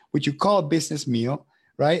 $300, which you call a business meal,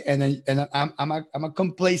 right? And I'm a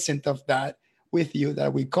complacent of that with you,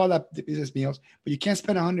 that we call up the business meals, but you can't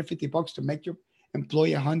spend $150 to make your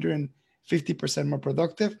employee 150% more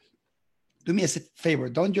productive. Do me a favor.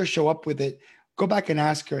 Don't just show up with it. Go back and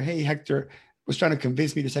ask her, hey, Hector was trying to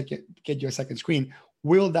convince me to get you a second screen.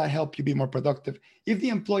 Will that help you be more productive? If the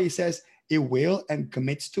employee says it will and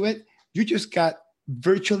commits to it, you just got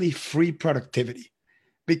virtually free productivity,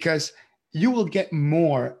 because you will get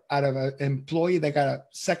more out of an employee that got a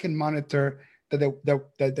second monitor that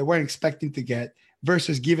they weren't expecting to get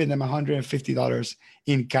versus giving them $150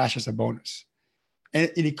 in cash as a bonus. And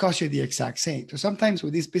it costs you the exact same. So sometimes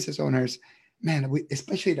with these business owners, man,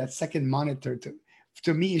 especially that second monitor,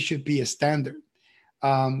 to me, it should be a standard.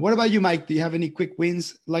 What about you, Mike? Do you have any quick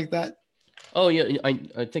wins like that? Oh yeah,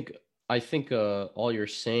 I think all you're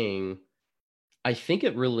saying, I think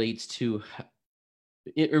it relates to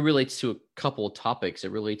a couple of topics.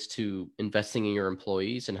 It relates to investing in your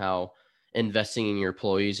employees and how investing in your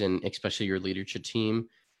employees and especially your leadership team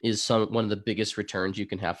is one of the biggest returns you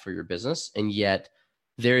can have for your business. And yet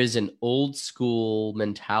there is an old school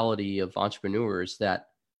mentality of entrepreneurs that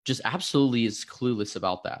just absolutely is clueless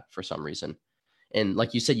about that for some reason. And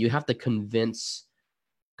like you said, you have to convince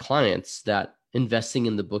clients that investing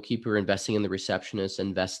in the bookkeeper, investing in the receptionist,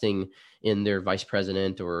 investing in their vice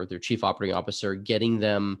president or their chief operating officer, getting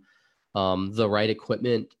them the right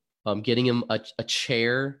equipment, getting them a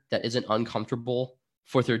chair that isn't uncomfortable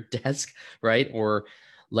for their desk, right? Or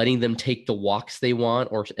letting them take the walks they want,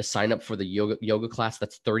 or sign up for the yoga class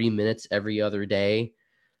that's 30 minutes every other day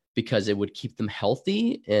because it would keep them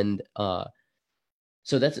healthy. And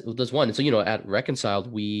so that's one. And so, at Reconciled,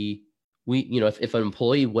 we if an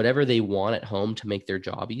employee, whatever they want at home to make their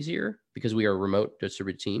job easier, because we are a remote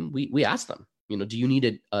distributed team, we ask them, do you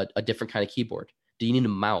need a different kind of keyboard? Do you need a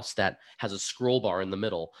mouse that has a scroll bar in the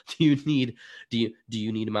middle? Do you need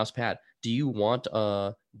a mouse pad? Do you want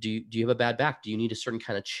do you have a bad back? Do you need a certain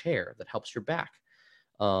kind of chair that helps your back?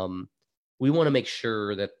 We want to make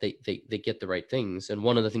sure that they get the right things. And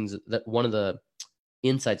one of the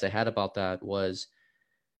insights I had about that was,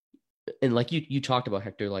 and like you talked about,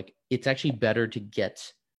 Hector, like it's actually better to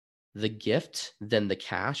get the gift than the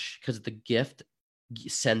cash, because the gift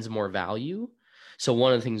sends more value. So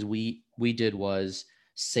one of the things we did was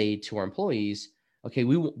say to our employees, okay,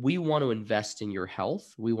 we want to invest in your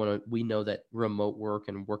health. We know that remote work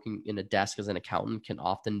and working in a desk as an accountant can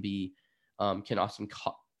often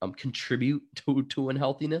contribute to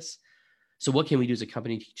unhealthiness. So what can we do as a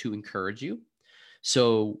company to encourage you?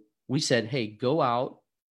 So we said, hey, go out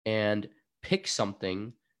and pick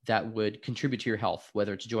something that would contribute to your health,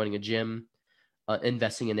 whether it's joining a gym,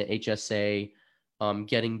 investing in an HSA,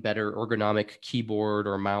 getting better ergonomic keyboard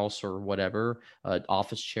or mouse or whatever,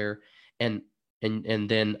 office chair. And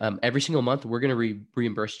then every single month, we're going to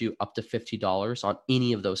reimburse you up to $50 on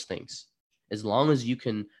any of those things. As long as you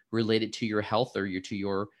can relate it to your health or to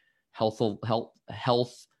your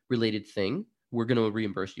health related thing, we're going to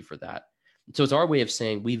reimburse you for that. So it's our way of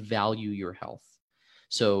saying we value your health.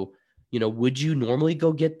 So, would you normally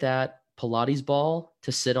go get that Pilates ball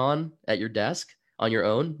to sit on at your desk on your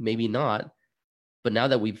own? Maybe not. But now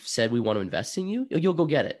that we've said we want to invest in you, you'll go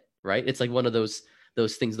get it, right? It's like one of those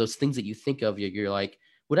things that you think of, you're like,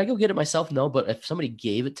 would I go get it myself? No, but if somebody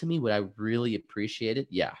gave it to me, would I really appreciate it?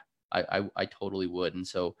 Yeah, I totally would. And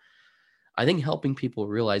so I think helping people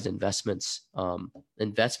realize investments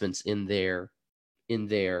in their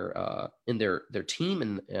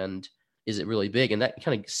team and is it really big? And that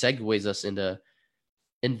kind of segues us into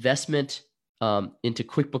investment into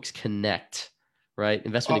QuickBooks Connect, right?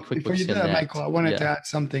 Investment in QuickBooks before you do Connect. That, Michael, I wanted to add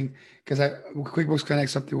something, because QuickBooks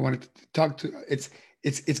Connect, something we wanted to talk to.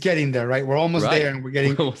 It's getting there, right? We're almost there, and we're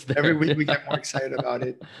getting every week we get more excited about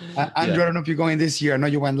it. Andrew, I don't know if you're going this year. I know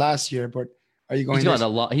you went last year, but are you going? He's gone a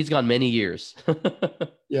lot. He's gone many years.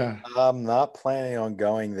 Yeah. I'm not planning on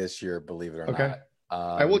going this year, believe it or not.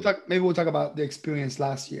 I will talk. Maybe we'll talk about the experience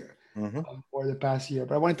last year or the past year.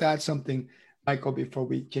 But I wanted to add something, Michael, before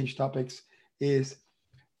we change topics. Is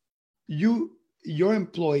your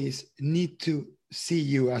employees need to see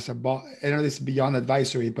you as a boss. I know this is beyond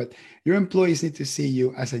advisory, but your employees need to see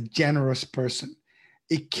you as a generous person.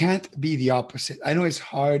 It can't be the opposite. I know it's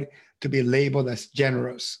hard to be labeled as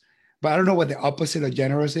generous, but I don't know what the opposite of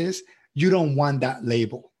generous is. You don't want that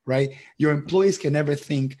label, right? Your employees can never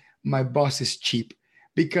think my boss is cheap,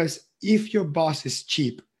 because if your boss is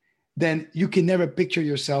cheap, then you can never picture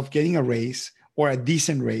yourself getting a raise or a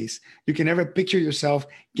decent raise. You can never picture yourself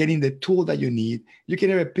getting the tool that you need. You can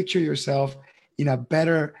never picture yourself in a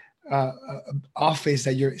better office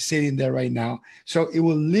that you're sitting there right now. So it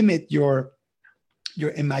will limit your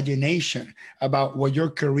imagination about what your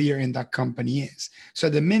career in that company is. So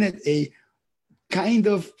the minute a kind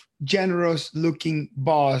of generous looking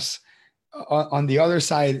boss on the other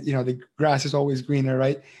side, the grass is always greener,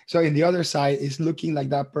 right? So in the other side is looking like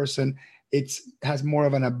that person, has more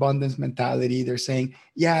of an abundance mentality. They're saying,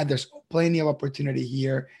 yeah, there's plenty of opportunity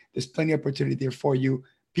here. There's plenty of opportunity there for you.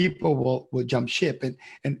 People will jump ship.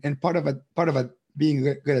 And part of being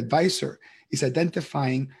a good advisor is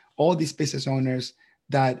identifying all these business owners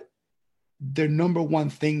that their number one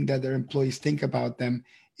thing that their employees think about them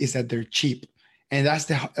is that they're cheap. And that's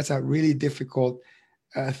a really difficult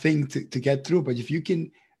thing to get through. But if you can,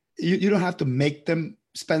 you don't have to make them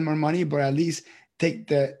spend more money, but at least take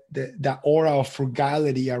the aura of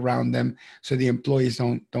frugality around them, so the employees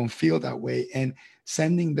don't feel that way. And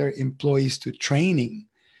sending their employees to training,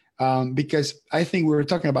 because I think we were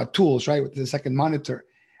talking about tools, right, with the second monitor.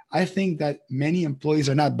 I think that many employees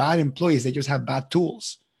are not bad employees; they just have bad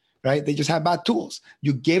tools, right? They just have bad tools.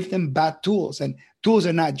 You give them bad tools, and tools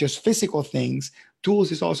are not just physical things.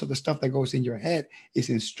 Tools is also the stuff that goes in your head. It's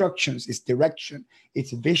instructions, it's direction,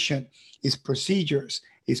 it's vision, it's procedures,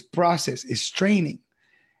 it's process, it's training.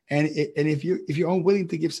 And if you're unwilling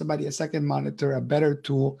to give somebody a second monitor, a better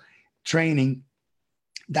tool, training,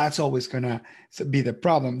 that's always gonna be the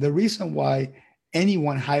problem. The reason why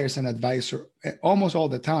anyone hires an advisor almost all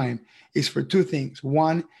the time is for two things.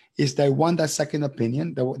 One is they want that second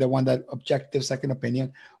opinion, they want that objective second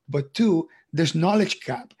opinion. But two, there's knowledge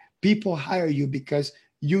gap. People hire you because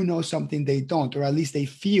you know something they don't, or at least they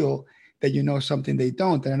feel that you know something they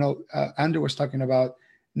don't. And I know Andrew was talking about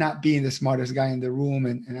not being the smartest guy in the room,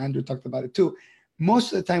 and Andrew talked about it too.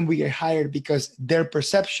 Most of the time we get hired because their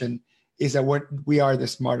perception is that we are the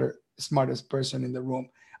smartest person in the room.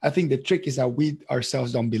 I think the trick is that we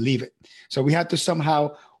ourselves don't believe it. So we have to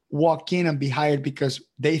somehow walk in and be hired because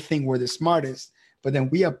they think we're the smartest, but then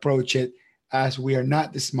we approach it as we are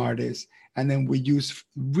not the smartest. And then we use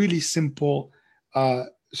really simple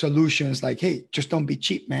solutions like, hey, just don't be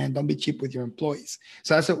cheap, man. Don't be cheap with your employees.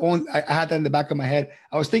 So that's the only, I had that in the back of my head.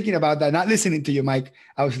 I was thinking about that, not listening to you, Mike.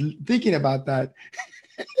 I was thinking about that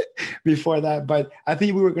before that, but I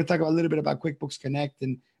think we were going to talk a little bit about QuickBooks Connect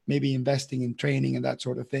and maybe investing in training and that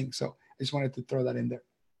sort of thing. So I just wanted to throw that in there.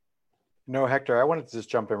 No, Hector, I wanted to just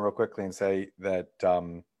jump in real quickly and say that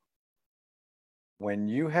when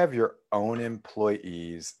you have your own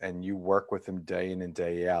employees and you work with them day in and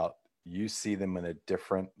day out, you see them in a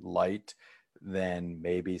different light than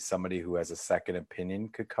maybe somebody who has a second opinion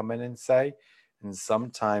could come in and say. And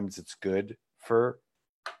sometimes it's good for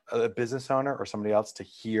a business owner or somebody else to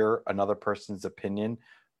hear another person's opinion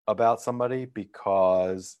about somebody,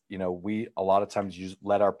 because, you know, we a lot of times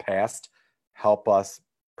let our past help us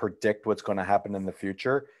predict what's going to happen in the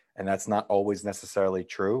future. And that's not always necessarily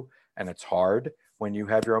true. And it's hard when you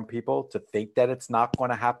have your own people to think that it's not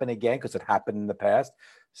going to happen again because it happened in the past.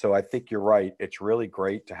 So I think you're right. It's really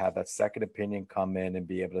great to have that second opinion come in and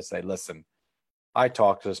be able to say, listen, I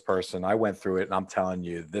talked to this person, I went through it, and I'm telling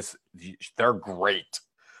you, they're great.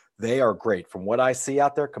 They are great. From what I see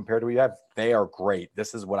out there compared to what you have, they are great.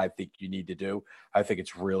 This is what I think you need to do. I think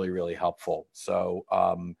it's really, really helpful. So,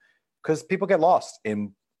 because people get lost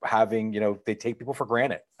in having, they take people for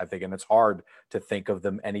granted, I think, and it's hard to think of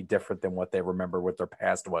them any different than what they remember what their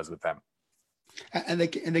past was with them. And they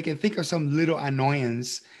can think of some little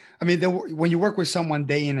annoyance. I mean, when you work with someone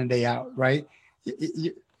day in and day out, right?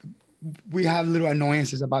 We have little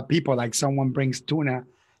annoyances about people, like someone brings tuna,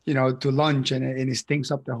 to lunch and it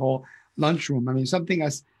stinks up the whole lunchroom. I mean, something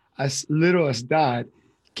as little as that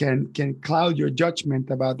can cloud your judgment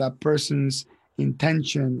about that person's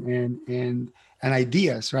intention and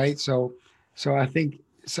ideas, right? So I think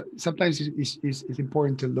sometimes it's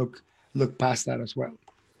important to look past that as well.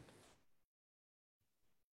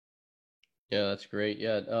 Yeah, that's great.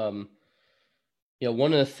 Yeah.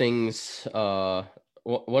 One of the things,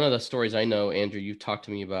 one of the stories I know, Andrew, you've talked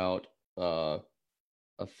to me about a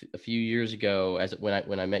few years ago,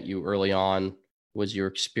 when I met you early on, was your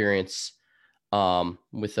experience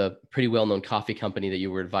with a pretty well-known coffee company that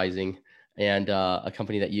you were advising, and a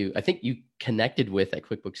company that I think you connected with at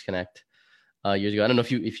QuickBooks Connect years ago. I don't know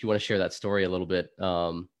if you want to share that story a little bit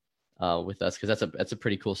with us, because that's a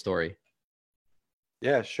pretty cool story.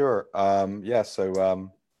 Yeah, sure.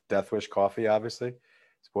 So Death Wish Coffee, obviously,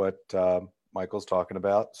 is what Michael's talking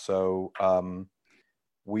about. So I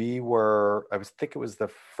think it was the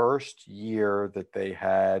first year that they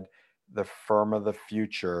had the Firm of the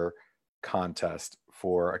Future contest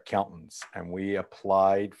for accountants, and we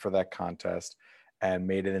applied for that contest and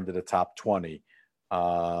made it into the top 20.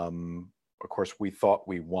 Of course, we thought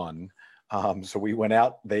we won. So we went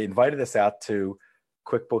out, they invited us out to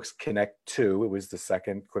QuickBooks Connect 2. It was the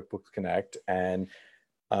second QuickBooks Connect. And,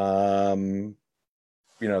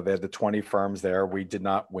 they had the 20 firms there. We did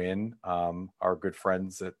not win. Our good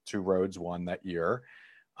friends at Two Roads won that year.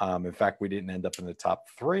 In fact, we didn't end up in the top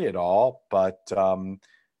 3 at all, but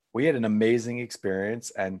we had an amazing experience.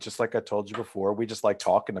 And just like I told you before, we just like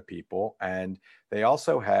talking to people. And they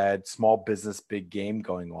also had Small Business Big Game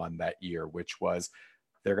going on that year, which was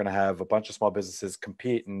they're going to have a bunch of small businesses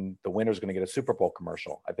compete, and the winner's going to get a Super Bowl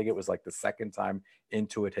commercial. I think it was like the second time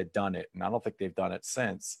Intuit had done it, and I don't think they've done it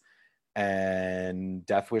since. And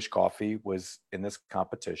Death Wish Coffee was in this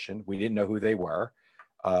competition. We didn't know who they were.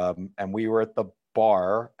 And we were at the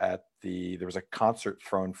bar there was a concert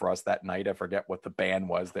thrown for us that night. I forget what the band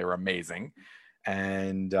was. They were amazing.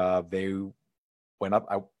 And they went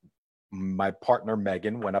up. My partner,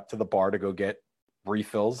 Megan, went up to the bar to go get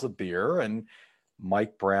refills of beer. And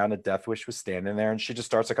Mike Brown at Death Wish was standing there, and she just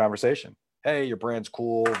starts a conversation. Hey, your brand's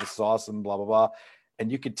cool. This is awesome, blah, blah, blah.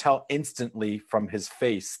 And you could tell instantly from his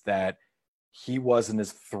face that he wasn't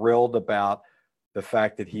as thrilled about the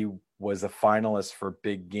fact that he was a finalist for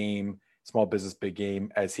Big Game, Small Business Big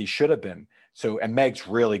Game, as he should have been. So, and Meg's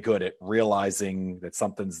really good at realizing that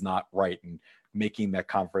something's not right and making that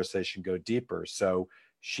conversation go deeper. So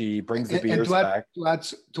she brings the beers back.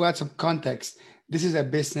 To add some context, this is a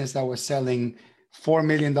business that was selling $4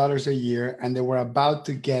 million a year, and they were about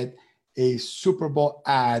to get a Super Bowl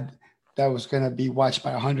ad that was going to be watched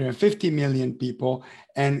by 150 million people.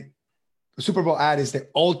 And the Super Bowl ad is the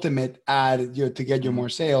ultimate ad to get you more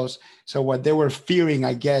sales. So what they were fearing,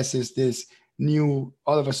 I guess, is this new,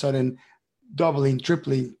 all of a sudden, doubling,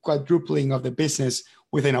 tripling, quadrupling of the business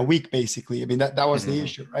within a week, basically. I mean, that was the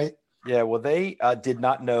issue, right? Yeah, well, they did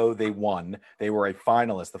not know they won. They were a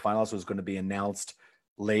finalist. The finalist was going to be announced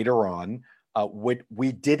later on. What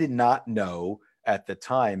we did not know at the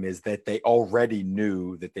time is that they already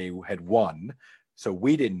knew that they had won. So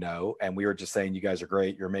we didn't know. And we were just saying, you guys are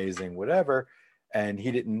great. You're amazing, whatever. And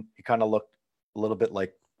he kind of looked a little bit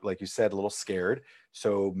like you said, a little scared.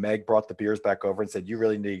 So Meg brought the beers back over and said, you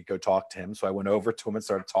really need to go talk to him. So I went over to him and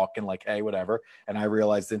started talking like, hey, whatever. And I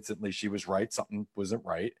realized instantly she was right. Something wasn't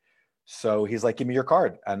right. So he's like, give me your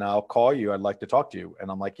card and I'll call you. I'd like to talk to you. And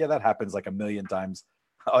I'm like, yeah, that happens like a million times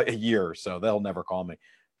a year. So they'll never call me.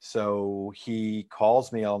 So he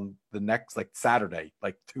calls me on the next Saturday,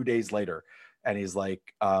 2 days later. And he's like,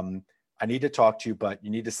 I need to talk to you, but you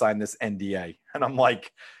need to sign this NDA. And I'm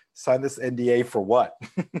like, sign this NDA for what?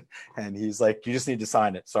 And he's like, you just need to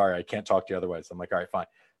sign it. Sorry, I can't talk to you otherwise. I'm like, all right, fine.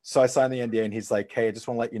 So I signed the NDA and he's like, hey, I just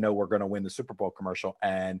want to let you know we're going to win the Super Bowl commercial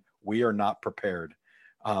and we are not prepared.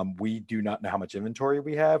 We do not know how much inventory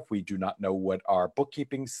we have. We do not know what our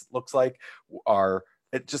bookkeeping looks like.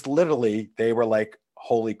 It just literally, they were like,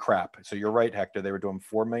 holy crap. So you're right, Hector. They were doing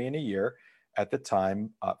 $4 million a year at the time,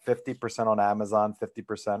 50% on Amazon,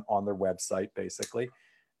 50% on their website, basically.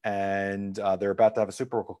 And they're about to have a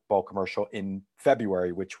Super Bowl commercial in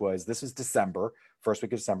February, this is December, first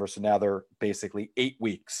week of December. So now they're basically 8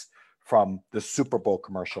 weeks from the Super Bowl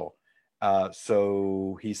commercial.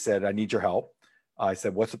 So he said, I need your help. I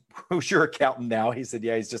said, who's your accountant now? He said,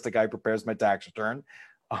 yeah, he's just a guy who prepares my tax return.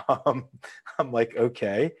 I'm like,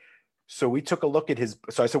 okay. So we took a look at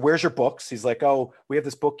so I said, where's your books? He's like, oh, we have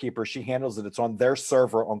this bookkeeper. She handles it. It's on their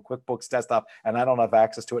server on QuickBooks Desktop, and I don't have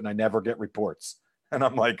access to it, and I never get reports. And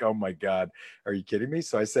I'm like, oh my God, are you kidding me?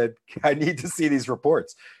 So I said, I need to see these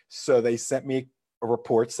reports. So they sent me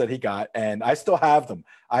reports that he got, and I still have them.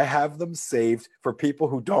 I have them saved for people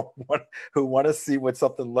who want to see what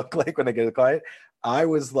something looked like when they get a client. I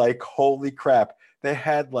was like, holy crap. They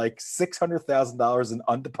had like $600,000 in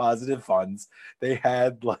undeposited funds. They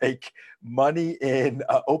had like money in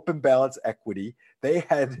open balance equity. They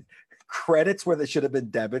had credits where they should have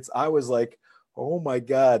been debits. I was like, oh my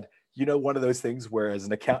God. One of those things where as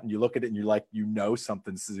an accountant, you look at it and you're like,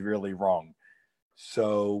 something's severely wrong.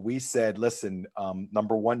 So we said, listen,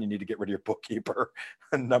 number one, you need to get rid of your bookkeeper.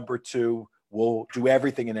 And number two, we'll do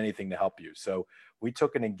everything and anything to help you. So we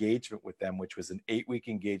took an engagement with them, which was an 8-week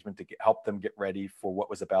engagement to help them get ready for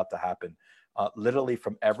what was about to happen. Literally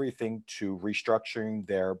from everything to restructuring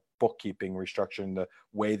their bookkeeping, restructuring the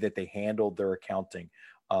way that they handled their accounting,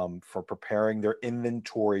 for preparing their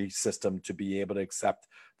inventory system to be able to accept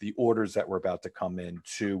the orders that were about to come in,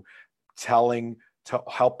 to helping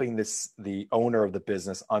the owner of the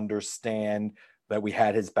business understand that we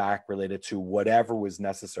had his back related to whatever was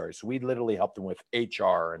necessary. So we literally helped him with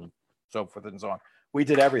HR and so forth and so on. We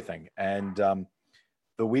did everything. And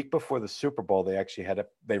the week before the Super Bowl,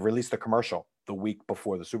 they released the commercial the week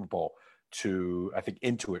before the Super Bowl I think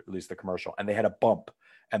Intuit released the commercial, and they had a bump,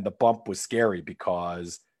 and the bump was scary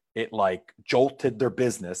because it jolted their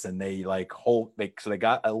business, and they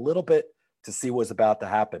got a little bit to see what was about to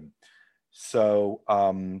happen. So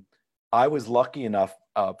I was lucky enough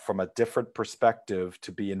from a different perspective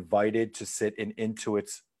to be invited to sit in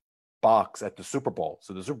Intuit's box at the Super Bowl.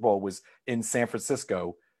 So the Super Bowl was in San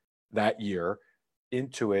Francisco that year.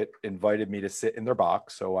 Intuit invited me to sit in their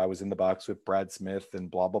box. So I was in the box with Brad Smith and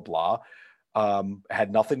blah, blah, blah.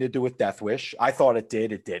 Had nothing to do with Death Wish. I thought it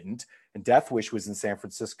did. It didn't. And Death Wish was in San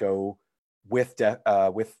Francisco with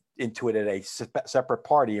Intuit at a separate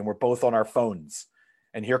party, and we're both on our phones.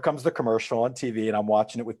 And here comes the commercial on TV, and I'm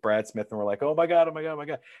watching it with Brad Smith, and we're like, oh my God, oh my God, oh my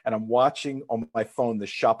God. And I'm watching on my phone the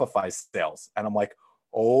Shopify sales, and I'm like,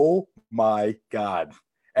 oh my God.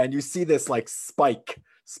 And you see this like spike.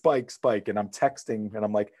 And I'm texting, and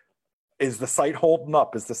I'm like, is the site holding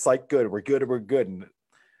up? Is the site good? We're good. We're good. And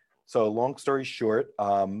so long story short,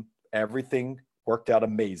 everything worked out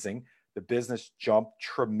amazing. The business jumped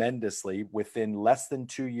tremendously. Within less than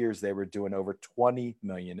 2 years, they were doing over 20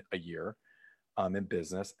 million a year in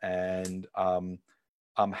business. And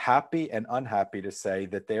I'm happy and unhappy to say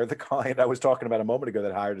that they're the client I was talking about a moment ago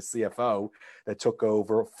that hired a CFO that took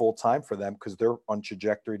over full time for them, because they're on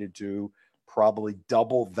trajectory to do probably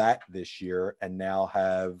double that this year, and now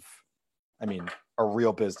have, I mean, a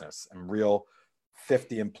real business and real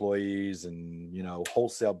 50 employees and, you know,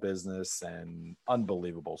 wholesale business, and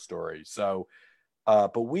unbelievable story. So,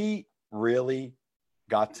 but we really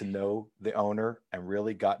got to know the owner and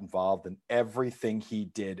really got involved in everything he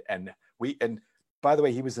did. And by the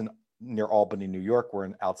way, he was near Albany, New York.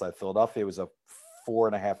 We're outside Philadelphia. It was a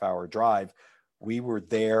 4.5 hour drive. We were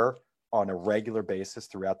there on a regular basis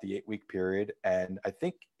throughout the 8-week period. And I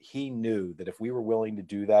think he knew that if we were willing to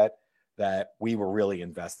do that, that we were really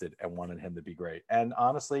invested and wanted him to be great. And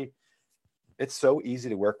honestly, it's so easy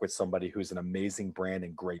to work with somebody who's an amazing brand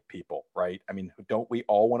and great people, right? I mean, don't we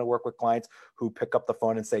all want to work with clients who pick up the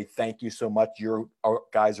phone and say, thank you so much. Our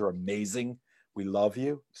guys are amazing. We love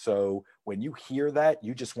you. So when you hear that,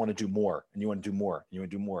 you just want to do more, and you want to do more, and you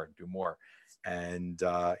want to do more and do more. And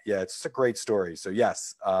yeah, it's just a great story. So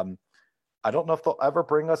yes, I don't know if they'll ever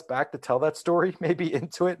bring us back to tell that story, maybe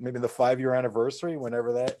into it, maybe the 5-year anniversary,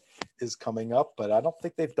 whenever that is coming up, but I don't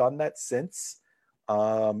think they've done that since.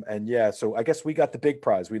 And yeah, so I guess we got the big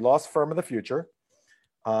prize. We lost Firm of the Future,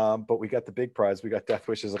 but we got the big prize. We got Death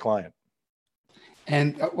Wish as a client.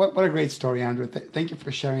 And what a great story, Andrew. Thank you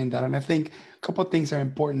for sharing that. And I think a couple of things are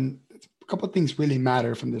important. A couple of things really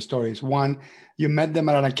matter from the stories. One, you met them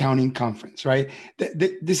at an accounting conference, right?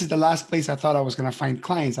 This is the last place I thought I was going to find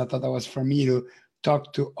clients. I thought that was for me to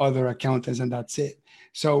talk to other accountants, and that's it.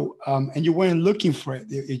 So, and you weren't looking for it.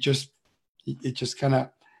 It just kind of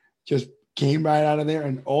just came right out of there.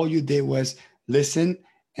 And all you did was listen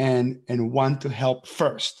and want to help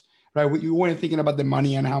first, right? You weren't thinking about the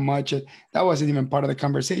money and how much. That wasn't even part of the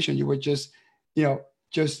conversation. You were just,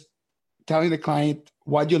 just telling the client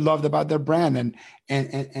what you loved about their brand.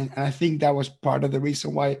 And I think that was part of the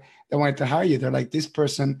reason why they wanted to hire you. They're like, this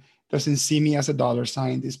person doesn't see me as a dollar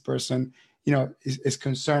sign. This person, is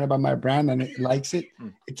concerned about my brand and it likes it.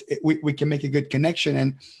 We can make a good connection.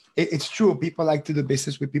 And it's true. People like to do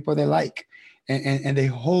business with people they like. And they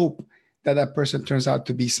hope that person turns out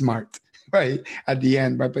to be smart, right? At the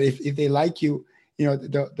end, right? But if they like you,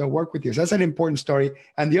 they'll work with you. So that's an important story.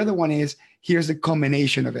 And the other one is, here's the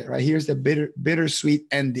culmination of it, right? Here's the bittersweet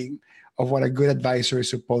ending of what a good advisor is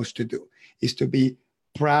supposed to do, is to be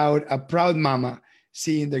a proud mama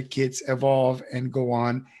seeing their kids evolve and go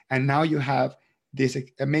on. And now you have this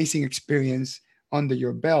amazing experience under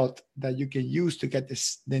your belt that you can use to get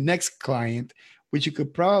the next client, which you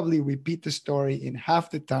could probably repeat the story in half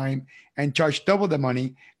the time and charge double the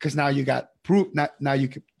money, because now you got proof. Now you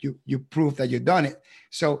prove that you've done it.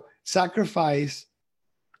 So sacrifice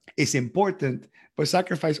is important, but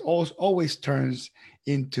sacrifice always turns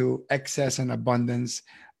into excess and abundance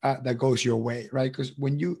that goes your way, right? Because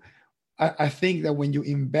I think that when you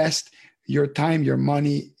invest your time, your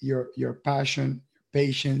money, your passion,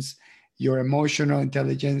 patience, your emotional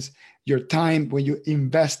intelligence, your time, when you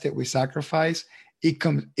invest it with sacrifice, it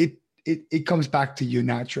comes back to you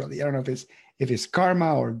naturally. I don't know if it's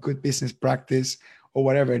karma or good business practice or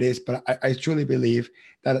whatever it is, but I truly believe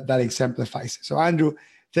that exemplifies it. So Andrew,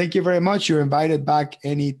 thank you very much. You're invited back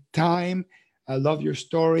anytime. I love your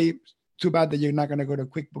story. Too bad that you're not going to go to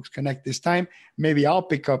QuickBooks Connect this time. Maybe I'll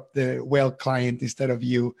pick up the whale client instead of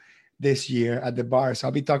you this year at the bar. So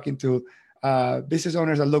I'll be talking to business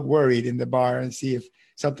owners that look worried in the bar and see if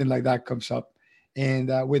something like that comes up.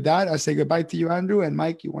 And with that, I'll say goodbye to you, Andrew. And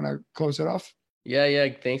Mike, you want to close it off? Yeah.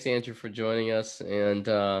 Thanks, Andrew, for joining us. And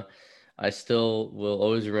I still will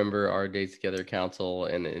always remember our days together, Council,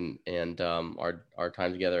 and our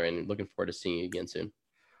time together. And looking forward to seeing you again soon.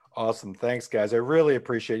 Awesome. Thanks, guys. I really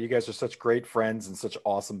appreciate it. You guys are such great friends and such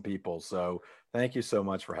awesome people. So thank you so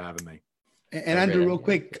much for having me. And Andrew, real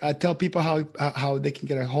quick, tell people how they can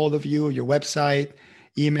get a hold of you, your website,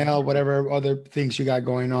 email, whatever other things you got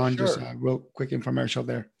going on. Sure. Just a real quick infomercial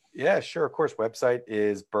there. Yeah, sure. Of course. Website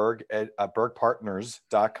is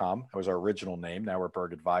bergpartners.com. That was our original name. Now we're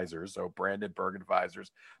Berg Advisors. So branded Berg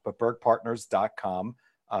Advisors, but bergpartners.com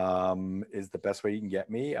is the best way you can get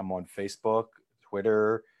me. I'm on Facebook,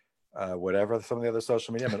 Twitter, whatever, some of the other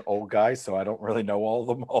social media. I'm an old guy, so I don't really know all of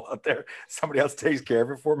them all out there. Somebody else takes care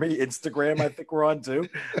of it for me. Instagram, I think we're on too.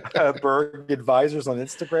 Berg Advisors on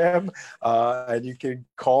Instagram. And you can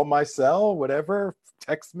call my cell, whatever,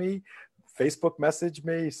 text me, Facebook message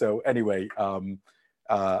me. So anyway, I'm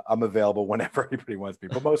available whenever anybody wants me,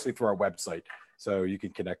 but mostly through our website. So you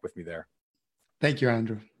can connect with me there. Thank you,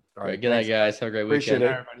 Andrew. All right. Good night, guys. Have a great Appreciate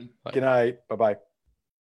weekend. it. Good night. Bye-bye.